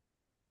all?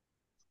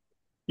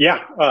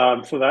 Yeah,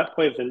 so that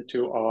plays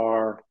into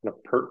our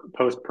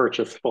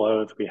post-purchase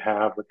flows we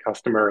have with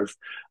customers,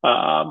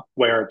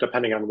 where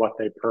depending on what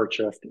they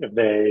purchased, if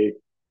they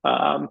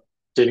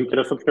didn't get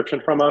a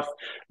subscription from us,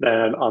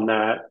 then on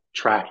that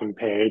tracking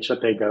page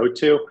that they go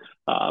to,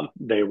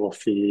 they will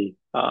see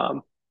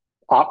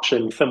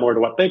options similar to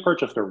what they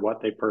purchased or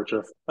what they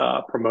purchased,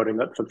 promoting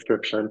that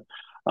subscription,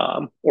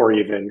 or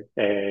even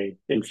a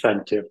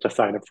incentive to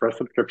sign up for a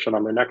subscription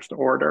on their next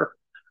order.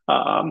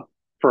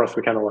 For us,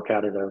 we kind of look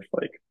at it as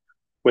like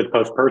with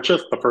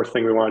post-purchase, the first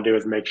thing we want to do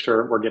is make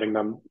sure we're getting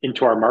them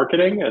into our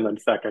marketing. And then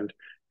second,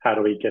 how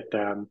do we get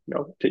them,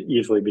 to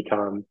easily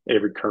become a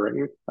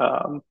recurring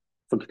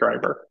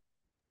subscriber?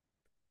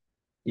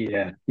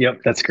 Yeah.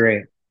 Yep. That's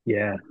great.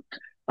 Yeah.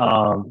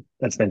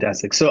 That's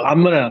fantastic. So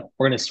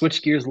we're gonna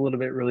switch gears a little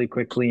bit really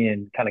quickly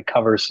and kind of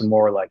cover some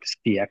more like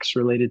CX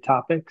related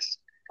topics.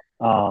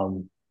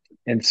 Um,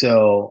 and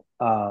so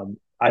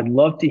I'd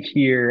love to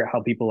hear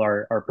how people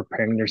are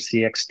preparing their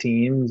CX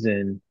teams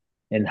and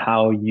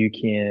how you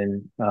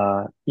can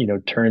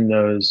turn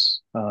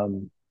those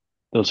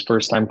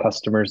first time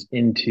customers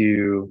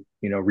into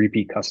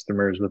repeat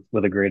customers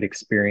with a great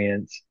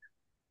experience.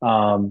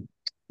 Um,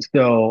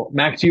 so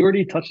Max, you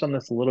already touched on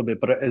this a little bit,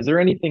 but is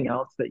there anything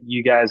else that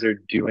you guys are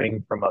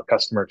doing from a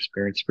customer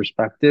experience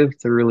perspective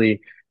to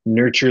really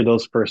nurture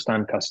those first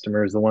time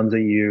customers, the ones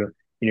that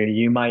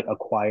you might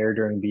acquire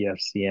during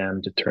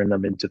BFCM to turn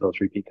them into those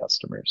repeat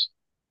customers?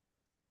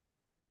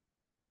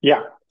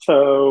 Yeah.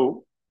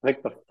 So I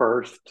think the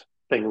first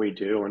thing we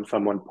do when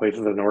someone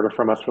places an order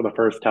from us for the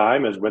first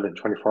time is within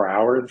 24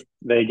 hours,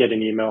 they get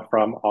an email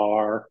from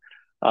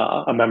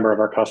a member of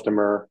our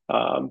customer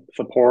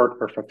support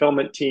or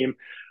fulfillment team,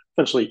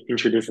 essentially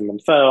introducing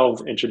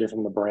themselves,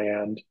 introducing the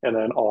brand, and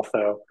then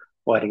also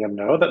letting them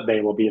know that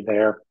they will be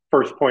their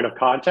first point of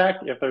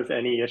contact if there's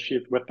any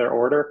issues with their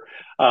order.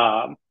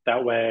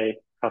 That way,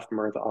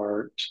 customers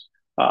aren't,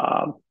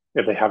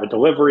 if they have a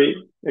delivery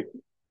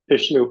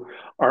issue,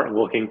 aren't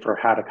looking for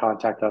how to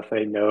contact us.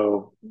 They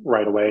know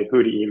right away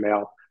who to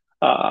email.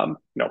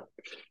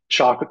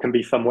 Chocolate can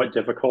be somewhat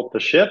difficult to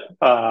ship.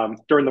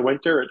 During the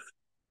winter, it's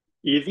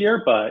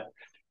easier, but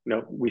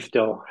we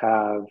still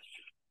have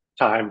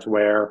times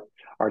where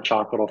our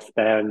chocolate will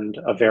spend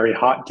a very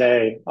hot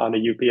day on a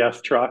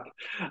UPS truck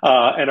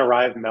and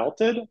arrive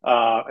melted.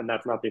 And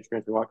that's not the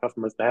experience we want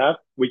customers to have.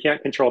 We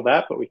can't control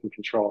that, but we can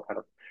control kind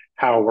of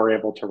how we're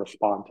able to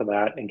respond to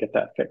that and get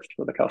that fixed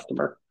for the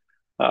customer.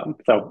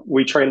 So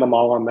we train them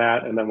all on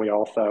that. And then we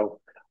also,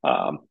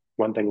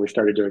 one thing we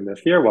started doing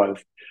this year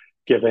was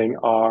giving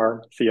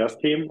our CS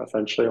team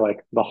essentially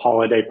like the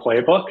holiday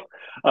playbook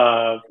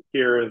of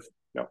here's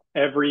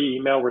every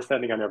email we're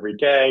sending on every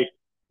day,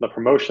 the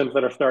promotions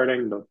that are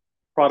starting, the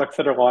products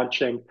that are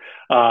launching.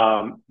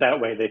 That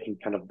way they can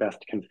kind of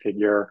best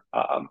configure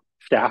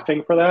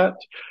staffing for that.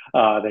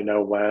 They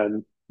know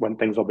when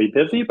things will be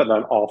busy, but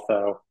then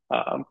also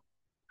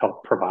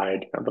help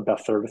provide the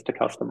best service to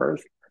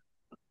customers.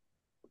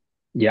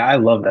 Yeah, I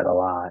love that a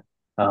lot.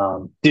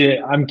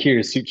 I'm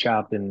curious,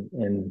 SuitShop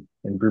and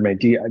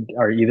Brumate,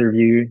 are either of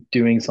you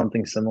doing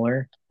something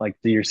similar? Like,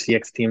 do your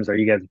CX teams, are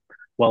you guys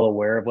well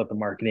aware of what the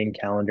marketing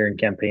calendar and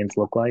campaigns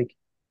look like?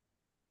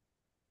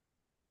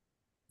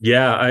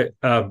 Yeah,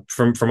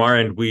 from our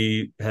end,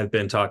 we have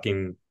been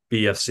talking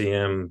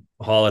BFCM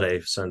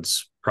holiday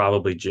since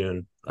probably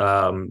June,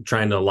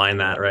 trying to align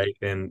that right,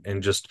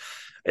 and just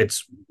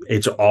it's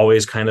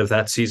always kind of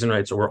that season,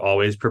 right? So we're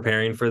always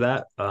preparing for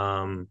that.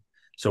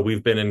 So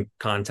we've been in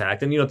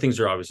contact, and things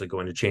are obviously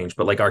going to change,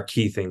 but like our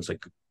key things,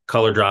 like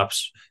color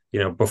drops,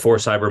 before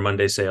Cyber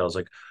Monday sales,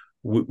 like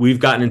we've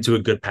gotten into a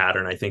good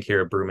pattern, I think, here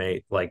at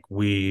Brumate. Like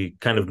we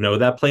kind of know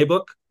that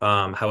playbook.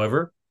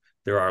 However,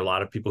 there are a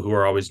lot of people who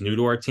are always new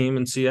to our team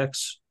in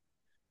CX,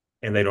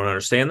 and they don't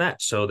understand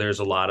that. So there's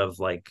a lot of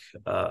like,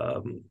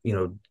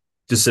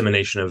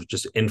 dissemination of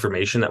just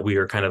information that we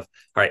are kind of,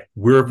 all right,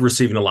 we're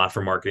receiving a lot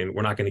from marketing.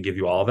 We're not going to give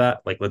you all of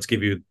that. Like, let's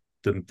give you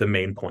the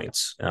main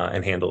points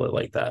and handle it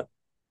like that.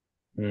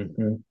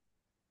 Mm-hmm.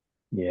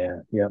 Yeah,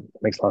 yeah,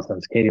 makes a lot of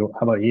sense. Katie, how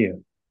about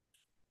you?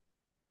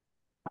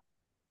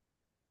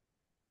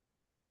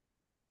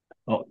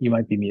 Oh, you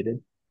might be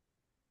muted.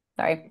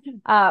 Sorry.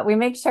 We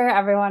make sure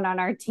everyone on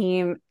our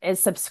team is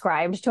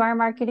subscribed to our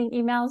marketing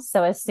emails.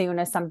 So as soon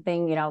as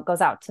something, goes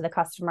out to the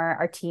customer,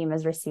 our team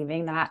is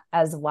receiving that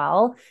as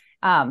well.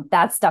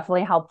 That's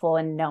definitely helpful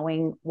in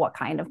knowing what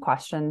kind of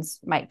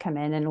questions might come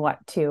in and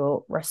what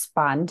to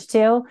respond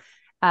to.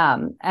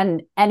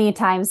 And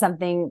anytime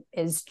something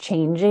is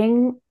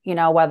changing,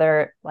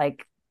 whether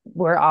like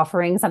we're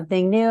offering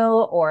something new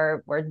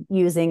or we're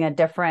using a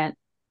different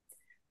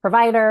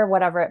provider,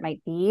 whatever it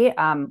might be,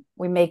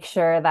 we make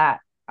sure that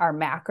our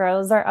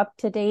macros are up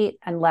to date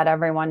and let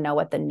everyone know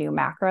what the new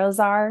macros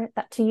are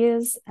to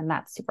use. And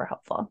that's super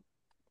helpful.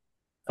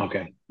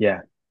 Okay. Yeah.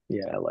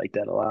 Yeah. I like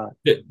that a lot.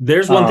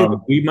 There's one thing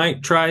that we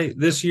might try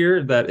this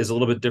year that is a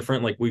little bit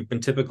different. Like we've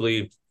been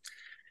typically,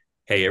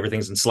 hey,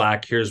 everything's in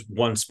Slack. Here's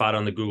one spot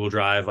on the Google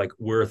Drive. Like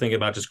we're thinking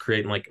about just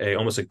creating like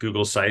almost like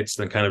Google Sites,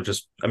 then kind of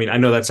just, I mean, I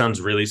know that sounds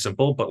really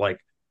simple, but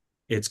like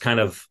it's kind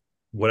of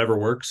whatever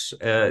works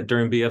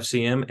during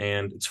BFCM,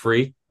 and it's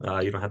free.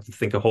 You don't have to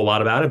think a whole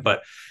lot about it,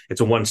 but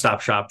it's a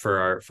one-stop shop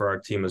for our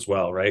team as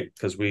well, right?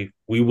 Because we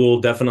will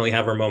definitely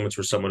have our moments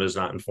where someone is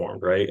not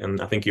informed, right? And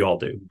I think you all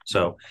do.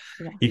 So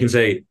you can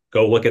say,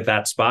 go look at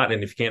that spot,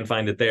 and if you can't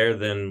find it there,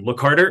 then look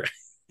harder,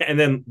 and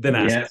then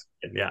ask.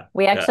 Yeah. Yeah,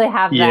 we actually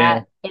have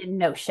that in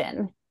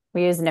Notion.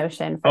 We use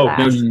Notion for that.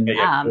 Notion.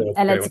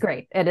 And it's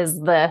great. It is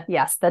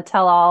the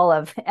tell-all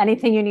of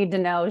anything you need to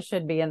know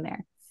should be in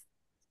there.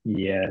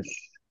 Yes.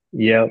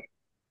 Yep.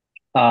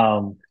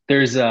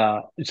 There's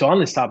so on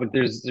this topic,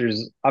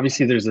 there's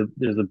obviously there's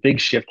a big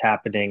shift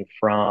happening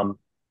from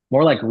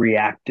more like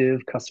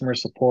reactive customer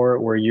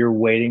support where you're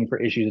waiting for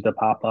issues to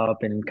pop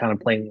up and kind of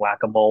playing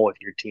whack-a-mole with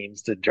your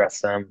teams to address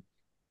them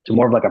to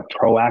more of like a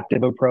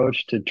proactive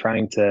approach to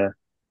trying to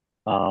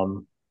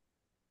um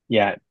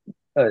yeah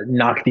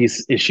knock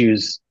these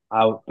issues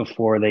out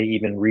before they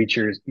even reach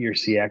your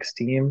CX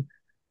team.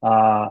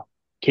 Uh,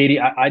 Katie,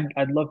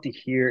 I'd love to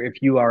hear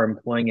if you are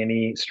employing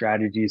any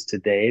strategies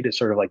today to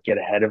sort of like get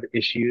ahead of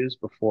issues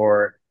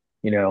before,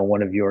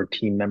 one of your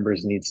team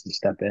members needs to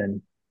step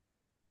in.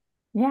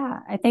 Yeah,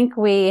 I think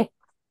we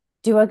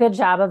do a good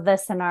job of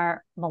this in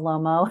our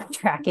Malomo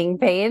tracking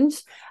page.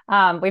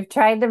 We've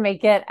tried to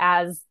make it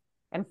as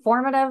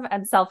informative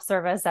and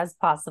self-service as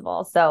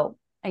possible. So,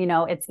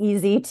 it's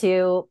easy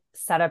to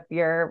set up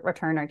your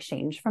return or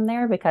exchange from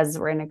there because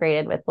we're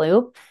integrated with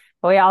Loop.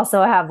 But we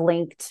also have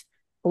linked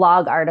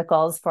blog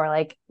articles for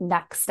like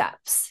next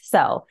steps.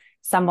 So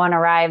someone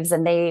arrives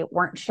and they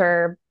weren't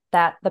sure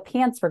that the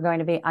pants were going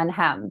to be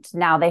unhemmed.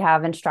 Now they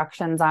have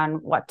instructions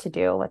on what to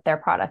do with their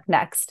product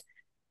next.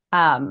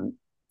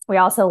 We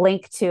also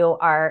link to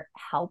our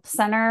help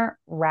center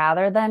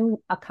rather than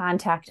a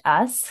contact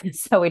us.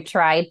 So we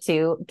try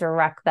to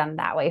direct them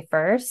that way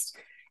first.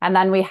 And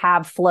then we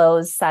have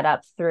flows set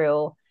up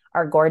through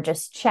our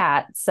gorgeous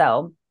chat.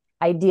 So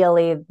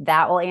ideally,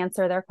 that will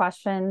answer their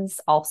questions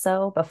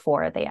also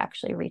before they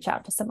actually reach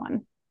out to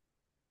someone.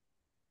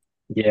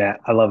 Yeah,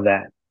 I love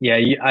that. Yeah,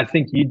 I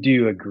think you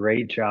do a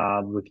great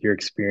job with your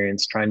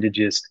experience trying to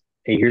just,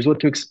 hey, here's what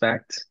to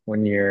expect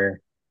when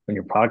your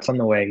product's on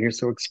the way. Here's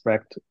what to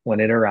expect when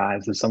it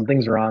arrives. If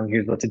something's wrong,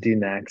 here's what to do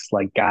next.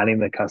 Like guiding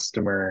the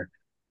customer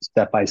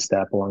step by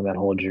step along that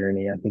whole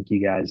journey. I think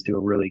you guys do a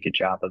really good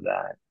job of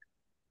that.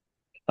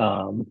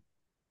 Um,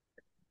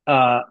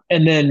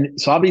 and then,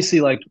 so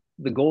obviously, like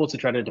the goal is to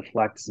try to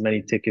deflect as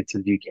many tickets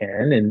as you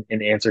can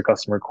and answer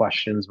customer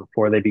questions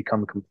before they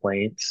become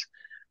complaints.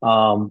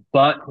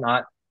 But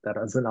not that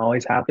doesn't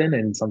always happen,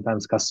 and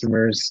sometimes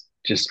customers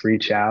just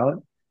reach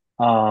out.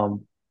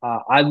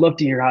 I'd love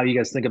to hear how you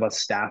guys think about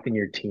staffing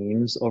your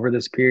teams over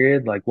this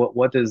period. Like,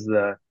 what does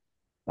the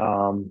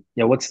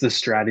what's the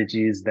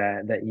strategies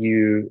that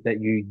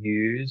you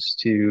use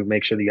to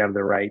make sure that you have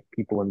the right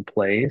people in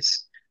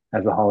place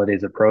as the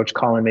holidays approach?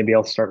 Colin, maybe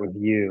I'll start with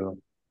you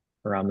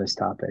around this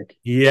topic.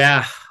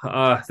 Yeah,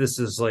 this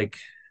is like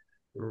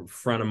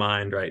front of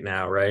mind right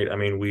now, right? I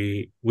mean,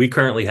 we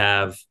currently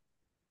have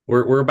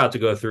we're about to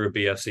go through a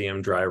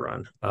BFCM dry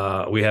run.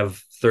 We have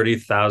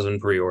 30,000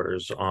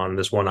 pre-orders on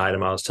this one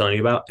item I was telling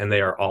you about, and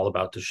they are all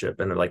about to ship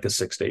in like a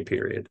 6-day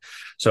period.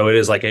 So it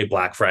is like a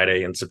Black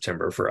Friday in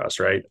September for us,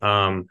 right?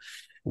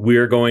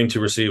 We're going to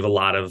receive a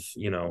lot of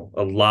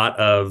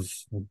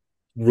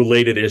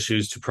related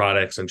issues to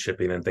products and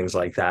shipping and things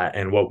like that.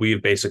 And what we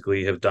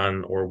basically have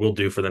done or will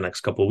do for the next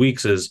couple of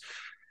weeks is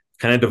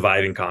kind of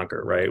divide and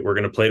conquer, right? We're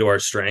going to play to our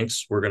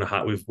strengths.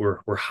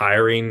 We're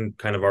hiring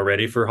kind of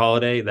already for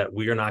holiday that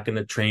we are not going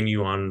to train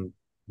you on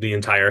the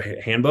entire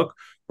handbook.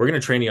 We're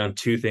going to train you on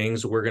two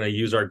things. We're going to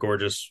use our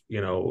gorgeous,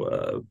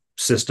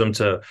 system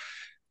to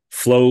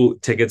flow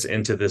tickets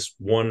into this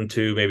 1,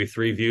 2, maybe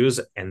 3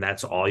 views, and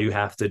that's all you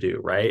have to do,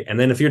 right? And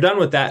then if you're done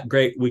with that,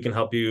 great, we can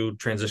help you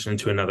transition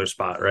into another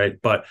spot, right?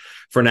 But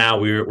for now,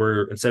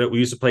 we're we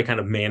used to play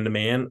kind of man to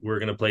man. We're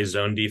going to play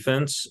zone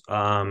defense,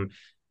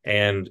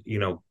 and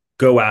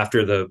go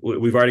after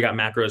we've already got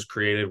macros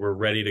created. We're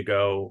ready to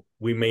go.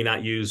 We may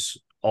not use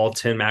all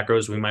 10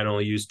 macros. We might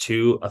only use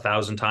 2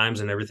 1,000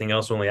 times and everything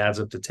else only adds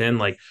up to 10.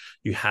 Like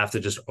you have to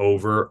just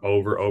over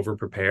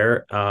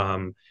prepare.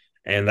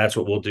 And that's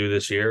what we'll do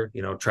this year,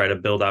 try to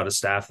build out a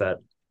staff that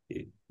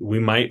we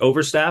might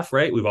overstaff,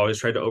 right? We've always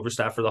tried to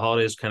overstaff for the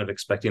holidays, kind of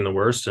expecting the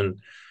worst. And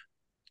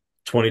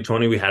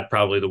 2020, we had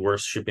probably the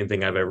worst shipping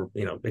thing I've ever,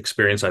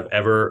 experience I've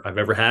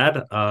ever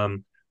had.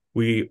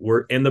 We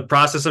were in the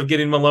process of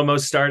getting Malomo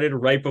started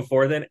right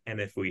before then.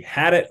 And if we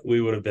had it, we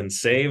would have been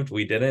saved.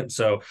 We didn't.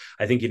 So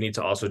I think you need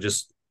to also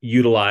just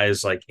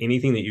utilize like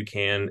anything that you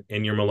can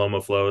in your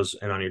Malomo flows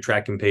and on your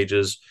tracking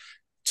pages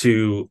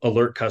to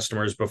alert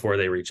customers before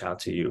they reach out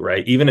to you,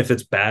 right? Even if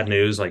it's bad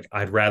news, like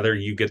I'd rather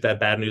you get that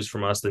bad news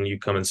from us than you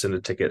come and send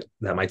a ticket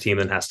that my team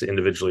then has to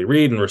individually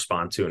read and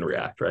respond to and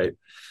react, right?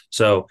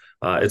 So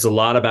it's a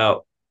lot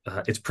about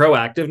it's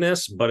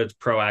proactiveness, but it's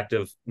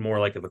proactive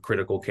more like of a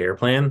critical care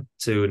plan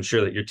to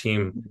ensure that your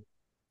team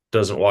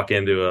doesn't walk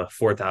into a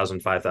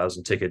 4,000,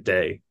 5,000 ticket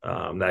day.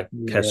 That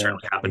has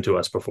certainly happened to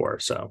us before.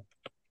 So,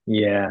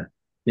 yeah.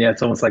 Yeah.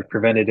 It's almost like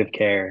preventative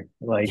care.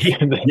 Like,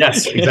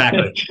 yes,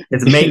 exactly.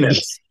 It's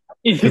maintenance.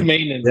 It's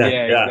maintenance. Yeah,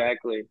 Yeah.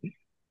 exactly.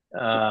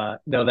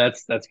 No,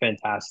 that's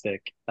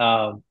fantastic.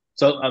 So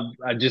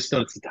I just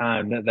noticed the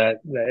time that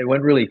it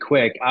went really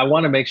quick. I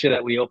want to make sure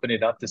that we open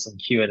it up to some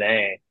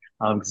Q&A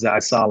because I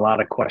saw a lot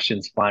of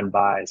questions flying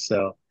by.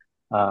 So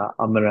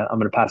I'm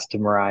gonna pass it to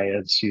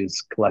Mariah.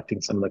 She's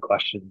collecting some of the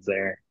questions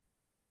there.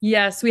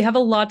 Yes, we have a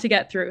lot to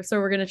get through. So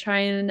we're going to try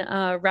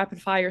and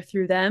rapid fire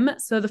through them.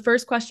 So the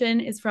first question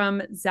is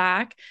from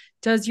Zach.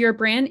 Does your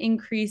brand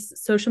increase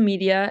social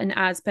media and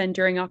ad spend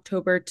during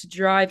October to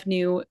drive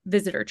new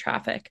visitor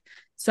traffic?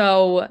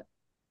 So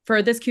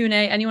for this Q&A,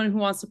 anyone who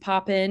wants to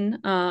pop in,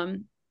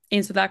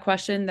 answer that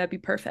question, that'd be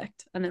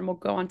perfect. And then we'll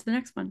go on to the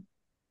next one.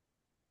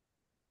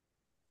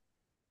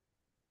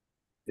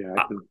 Yeah,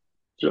 I can.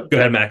 Go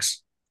ahead,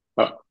 Max.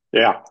 Oh,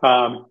 yeah.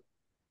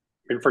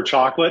 And for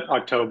chocolate,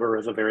 October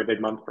is a very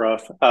big month for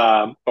us.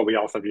 But we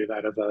also view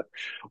that as a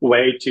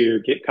way to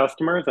get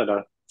customers at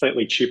a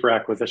slightly cheaper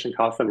acquisition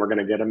cost than we're going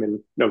to get them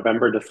in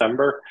November,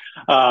 December.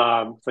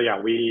 So yeah,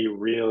 we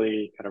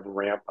really kind of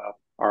ramp up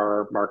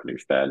our marketing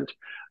spend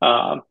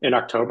in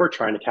October,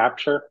 trying to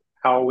capture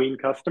Halloween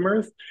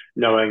customers,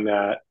 knowing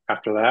that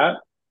after that,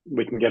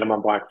 we can get them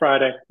on Black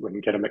Friday, we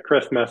can get them at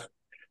Christmas,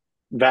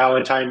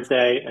 Valentine's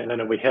Day, and then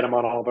if we hit them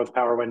on all those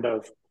power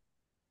windows,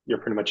 you're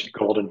pretty much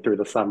golden through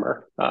the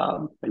summer,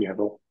 and you have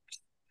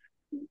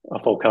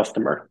a full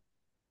customer.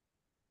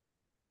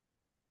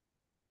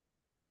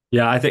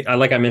 Yeah, I think,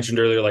 like I mentioned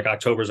earlier, like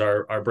October's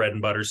our bread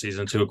and butter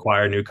season to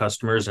acquire new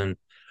customers, and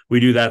we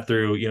do that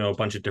through a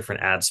bunch of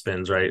different ad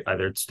spins, right?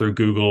 Either it's through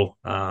Google,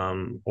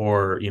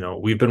 or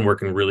we've been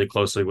working really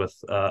closely with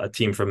a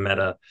team from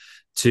Meta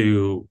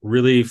to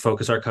really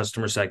focus our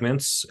customer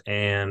segments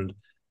and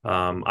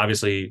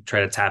obviously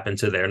try to tap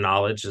into their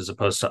knowledge as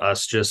opposed to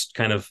us just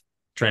kind of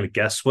trying to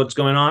guess what's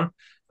going on,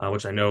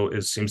 which I know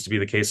seems to be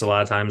the case a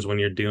lot of times when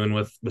you're dealing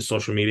with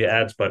social media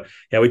ads. But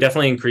yeah, we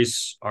definitely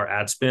increase our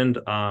ad spend.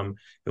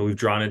 We've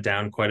drawn it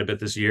down quite a bit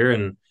this year,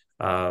 and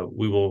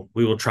we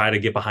will try to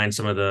get behind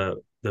some of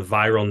the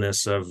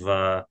viralness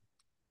of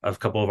a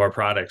couple of our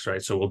products,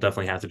 right? So we'll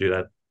definitely have to do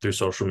that through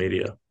social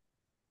media.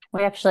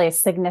 We actually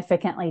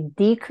significantly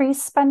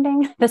decrease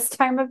spending this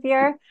time of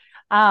year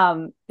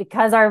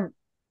because our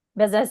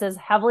business is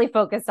heavily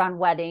focused on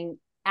wedding.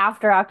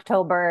 After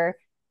October,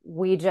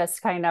 we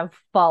just kind of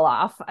fall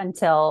off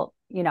until,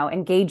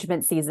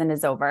 engagement season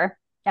is over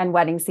and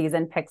wedding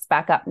season picks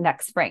back up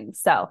next spring.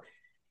 So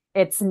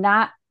it's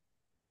not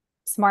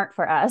smart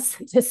for us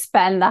to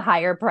spend the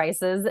higher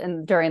prices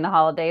during the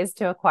holidays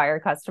to acquire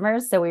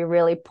customers. So we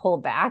really pull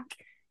back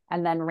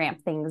and then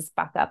ramp things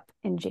back up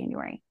in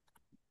January.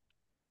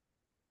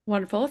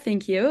 Wonderful.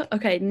 Thank you.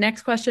 Okay.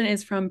 Next question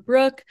is from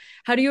Brooke.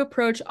 How do you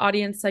approach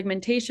audience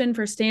segmentation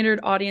for standard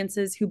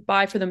audiences who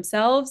buy for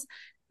themselves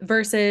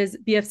versus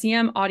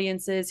BFCM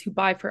audiences who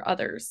buy for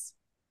others?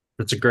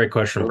 That's a great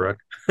question, Brooke.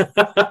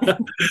 I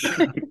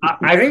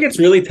think it's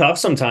really tough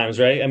sometimes,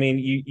 right? I mean,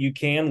 you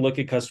can look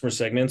at customer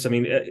segments. I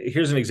mean,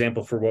 here's an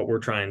example for what we're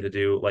trying to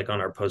do, like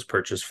on our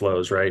post-purchase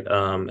flows, right?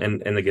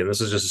 And again, this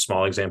is just a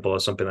small example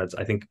of something that's,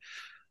 I think,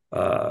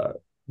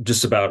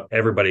 just about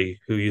everybody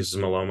who uses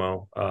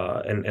Malomo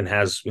and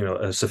has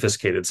a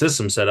sophisticated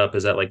system set up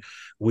is that like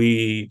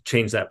we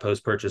change that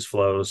post-purchase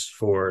flows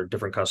for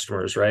different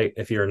customers, right?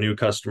 If you're a new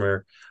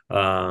customer,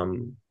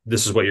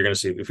 this is what you're going to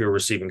see. If you're a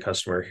receiving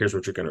customer, here's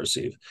what you're going to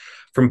receive.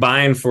 From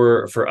buying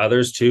for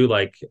others too,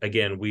 like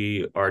again,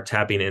 we are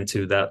tapping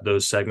into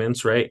those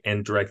segments, right,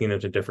 and directing them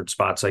to different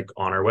spots, like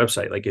on our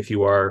website. Like if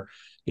you are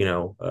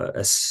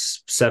a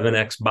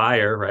 7X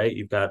buyer, right?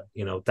 You've got,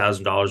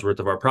 $1,000 worth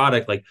of our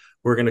product. Like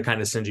we're going to kind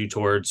of send you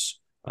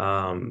towards,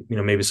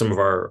 maybe some of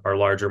our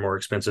larger, more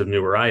expensive,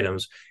 newer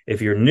items.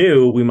 If you're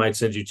new, we might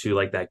send you to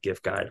like that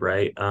gift guide,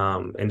 right?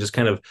 And just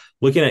kind of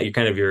looking at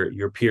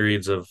your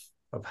periods of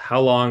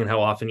how long and how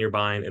often you're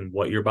buying and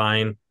what you're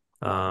buying.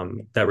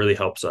 That really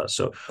helps us.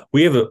 So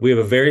we have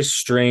a very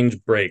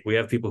strange break. We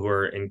have people who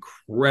are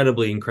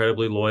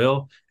incredibly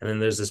loyal, and then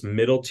there's this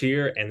middle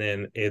tier, and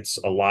then it's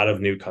a lot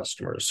of new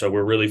customers. So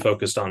we're really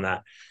focused on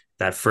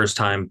that first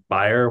time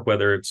buyer,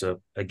 whether it's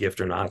a gift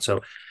or not.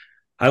 So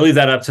I leave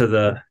that up to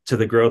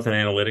the growth and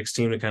analytics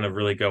team to kind of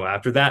really go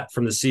after that.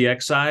 From the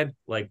CX side,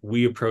 like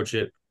we approach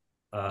it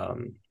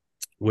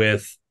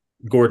with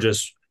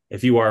gorgeous.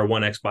 If you are a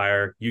 1X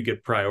buyer, you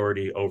get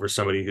priority over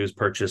somebody who's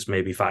purchased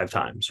maybe 5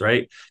 times,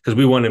 right? Because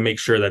we want to make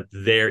sure that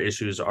their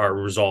issues are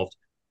resolved,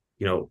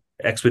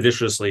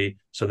 expeditiously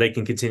so they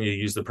can continue to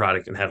use the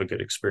product and have a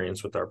good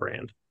experience with our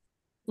brand.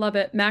 Love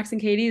it. Max and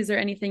Katie, is there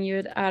anything you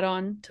would add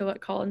on to what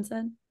Colin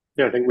said?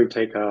 Yeah, I think we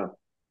take a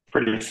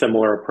pretty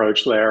similar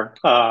approach there.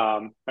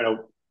 I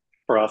know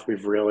for us,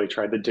 we've really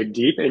tried to dig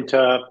deep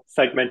into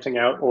segmenting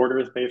out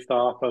orders based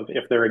off of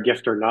if they're a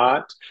gift or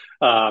not.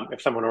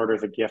 If someone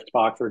orders a gift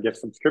box or a gift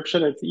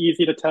subscription, it's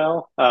easy to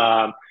tell.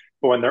 But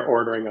when they're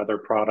ordering other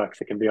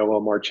products, it can be a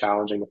little more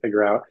challenging to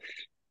figure out,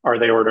 are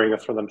they ordering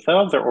this for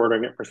themselves or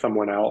ordering it for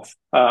someone else?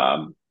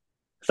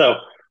 So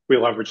we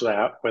leverage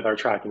that with our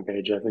tracking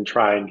pages and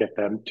try and get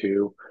them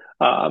to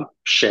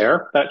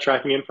share that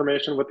tracking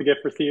information with the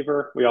gift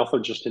receiver. We also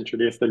just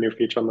introduced a new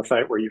feature on the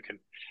site where you can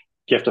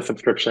gift a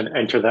subscription,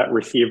 enter that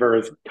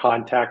receiver's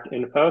contact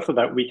info so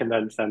that we can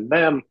then send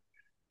them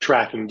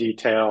tracking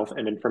details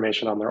and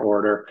information on their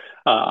order,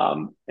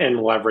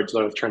 and leverage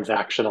those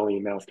transactional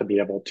emails to be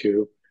able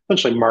to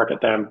essentially market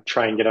them,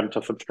 try and get them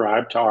to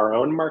subscribe to our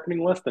own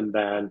marketing list, and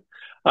then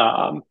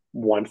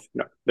Once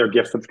their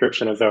gift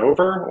subscription is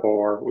over,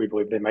 or we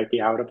believe they might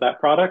be out of that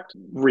product,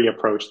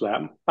 reapproach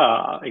them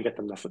and get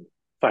them to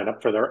sign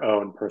up for their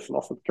own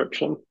personal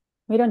subscription.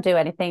 We don't do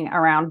anything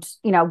around,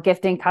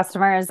 gifting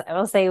customers. I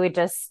will say we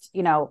just,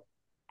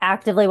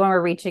 actively when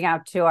we're reaching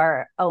out to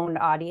our own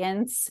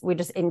audience, we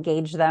just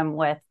engage them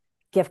with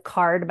gift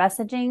card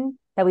messaging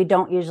that we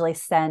don't usually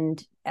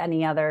send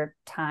any other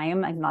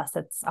time unless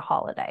it's a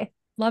holiday.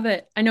 Love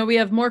it. I know we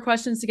have more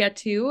questions to get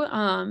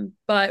to,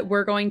 but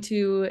we're going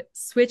to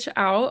switch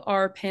out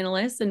our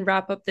panelists and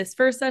wrap up this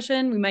first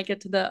session. We might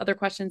get to the other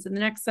questions in the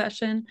next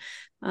session.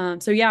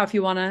 So yeah, if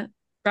you want to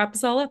wrap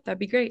us all up, that'd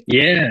be great.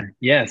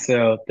 Yeah.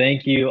 So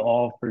thank you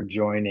all for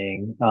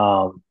joining.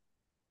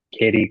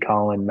 Katie,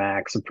 Colin,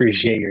 Max,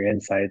 appreciate your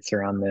insights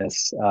around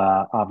this.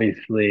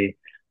 Obviously,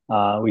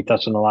 we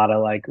touched on a lot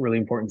of really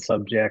important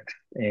subjects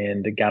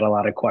and got a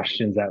lot of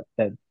questions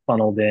that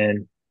funneled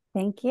in.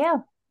 Thank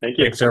you. Thank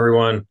you. Thanks,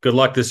 everyone. Good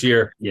luck this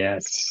year.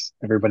 Yes.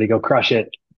 Everybody go crush it.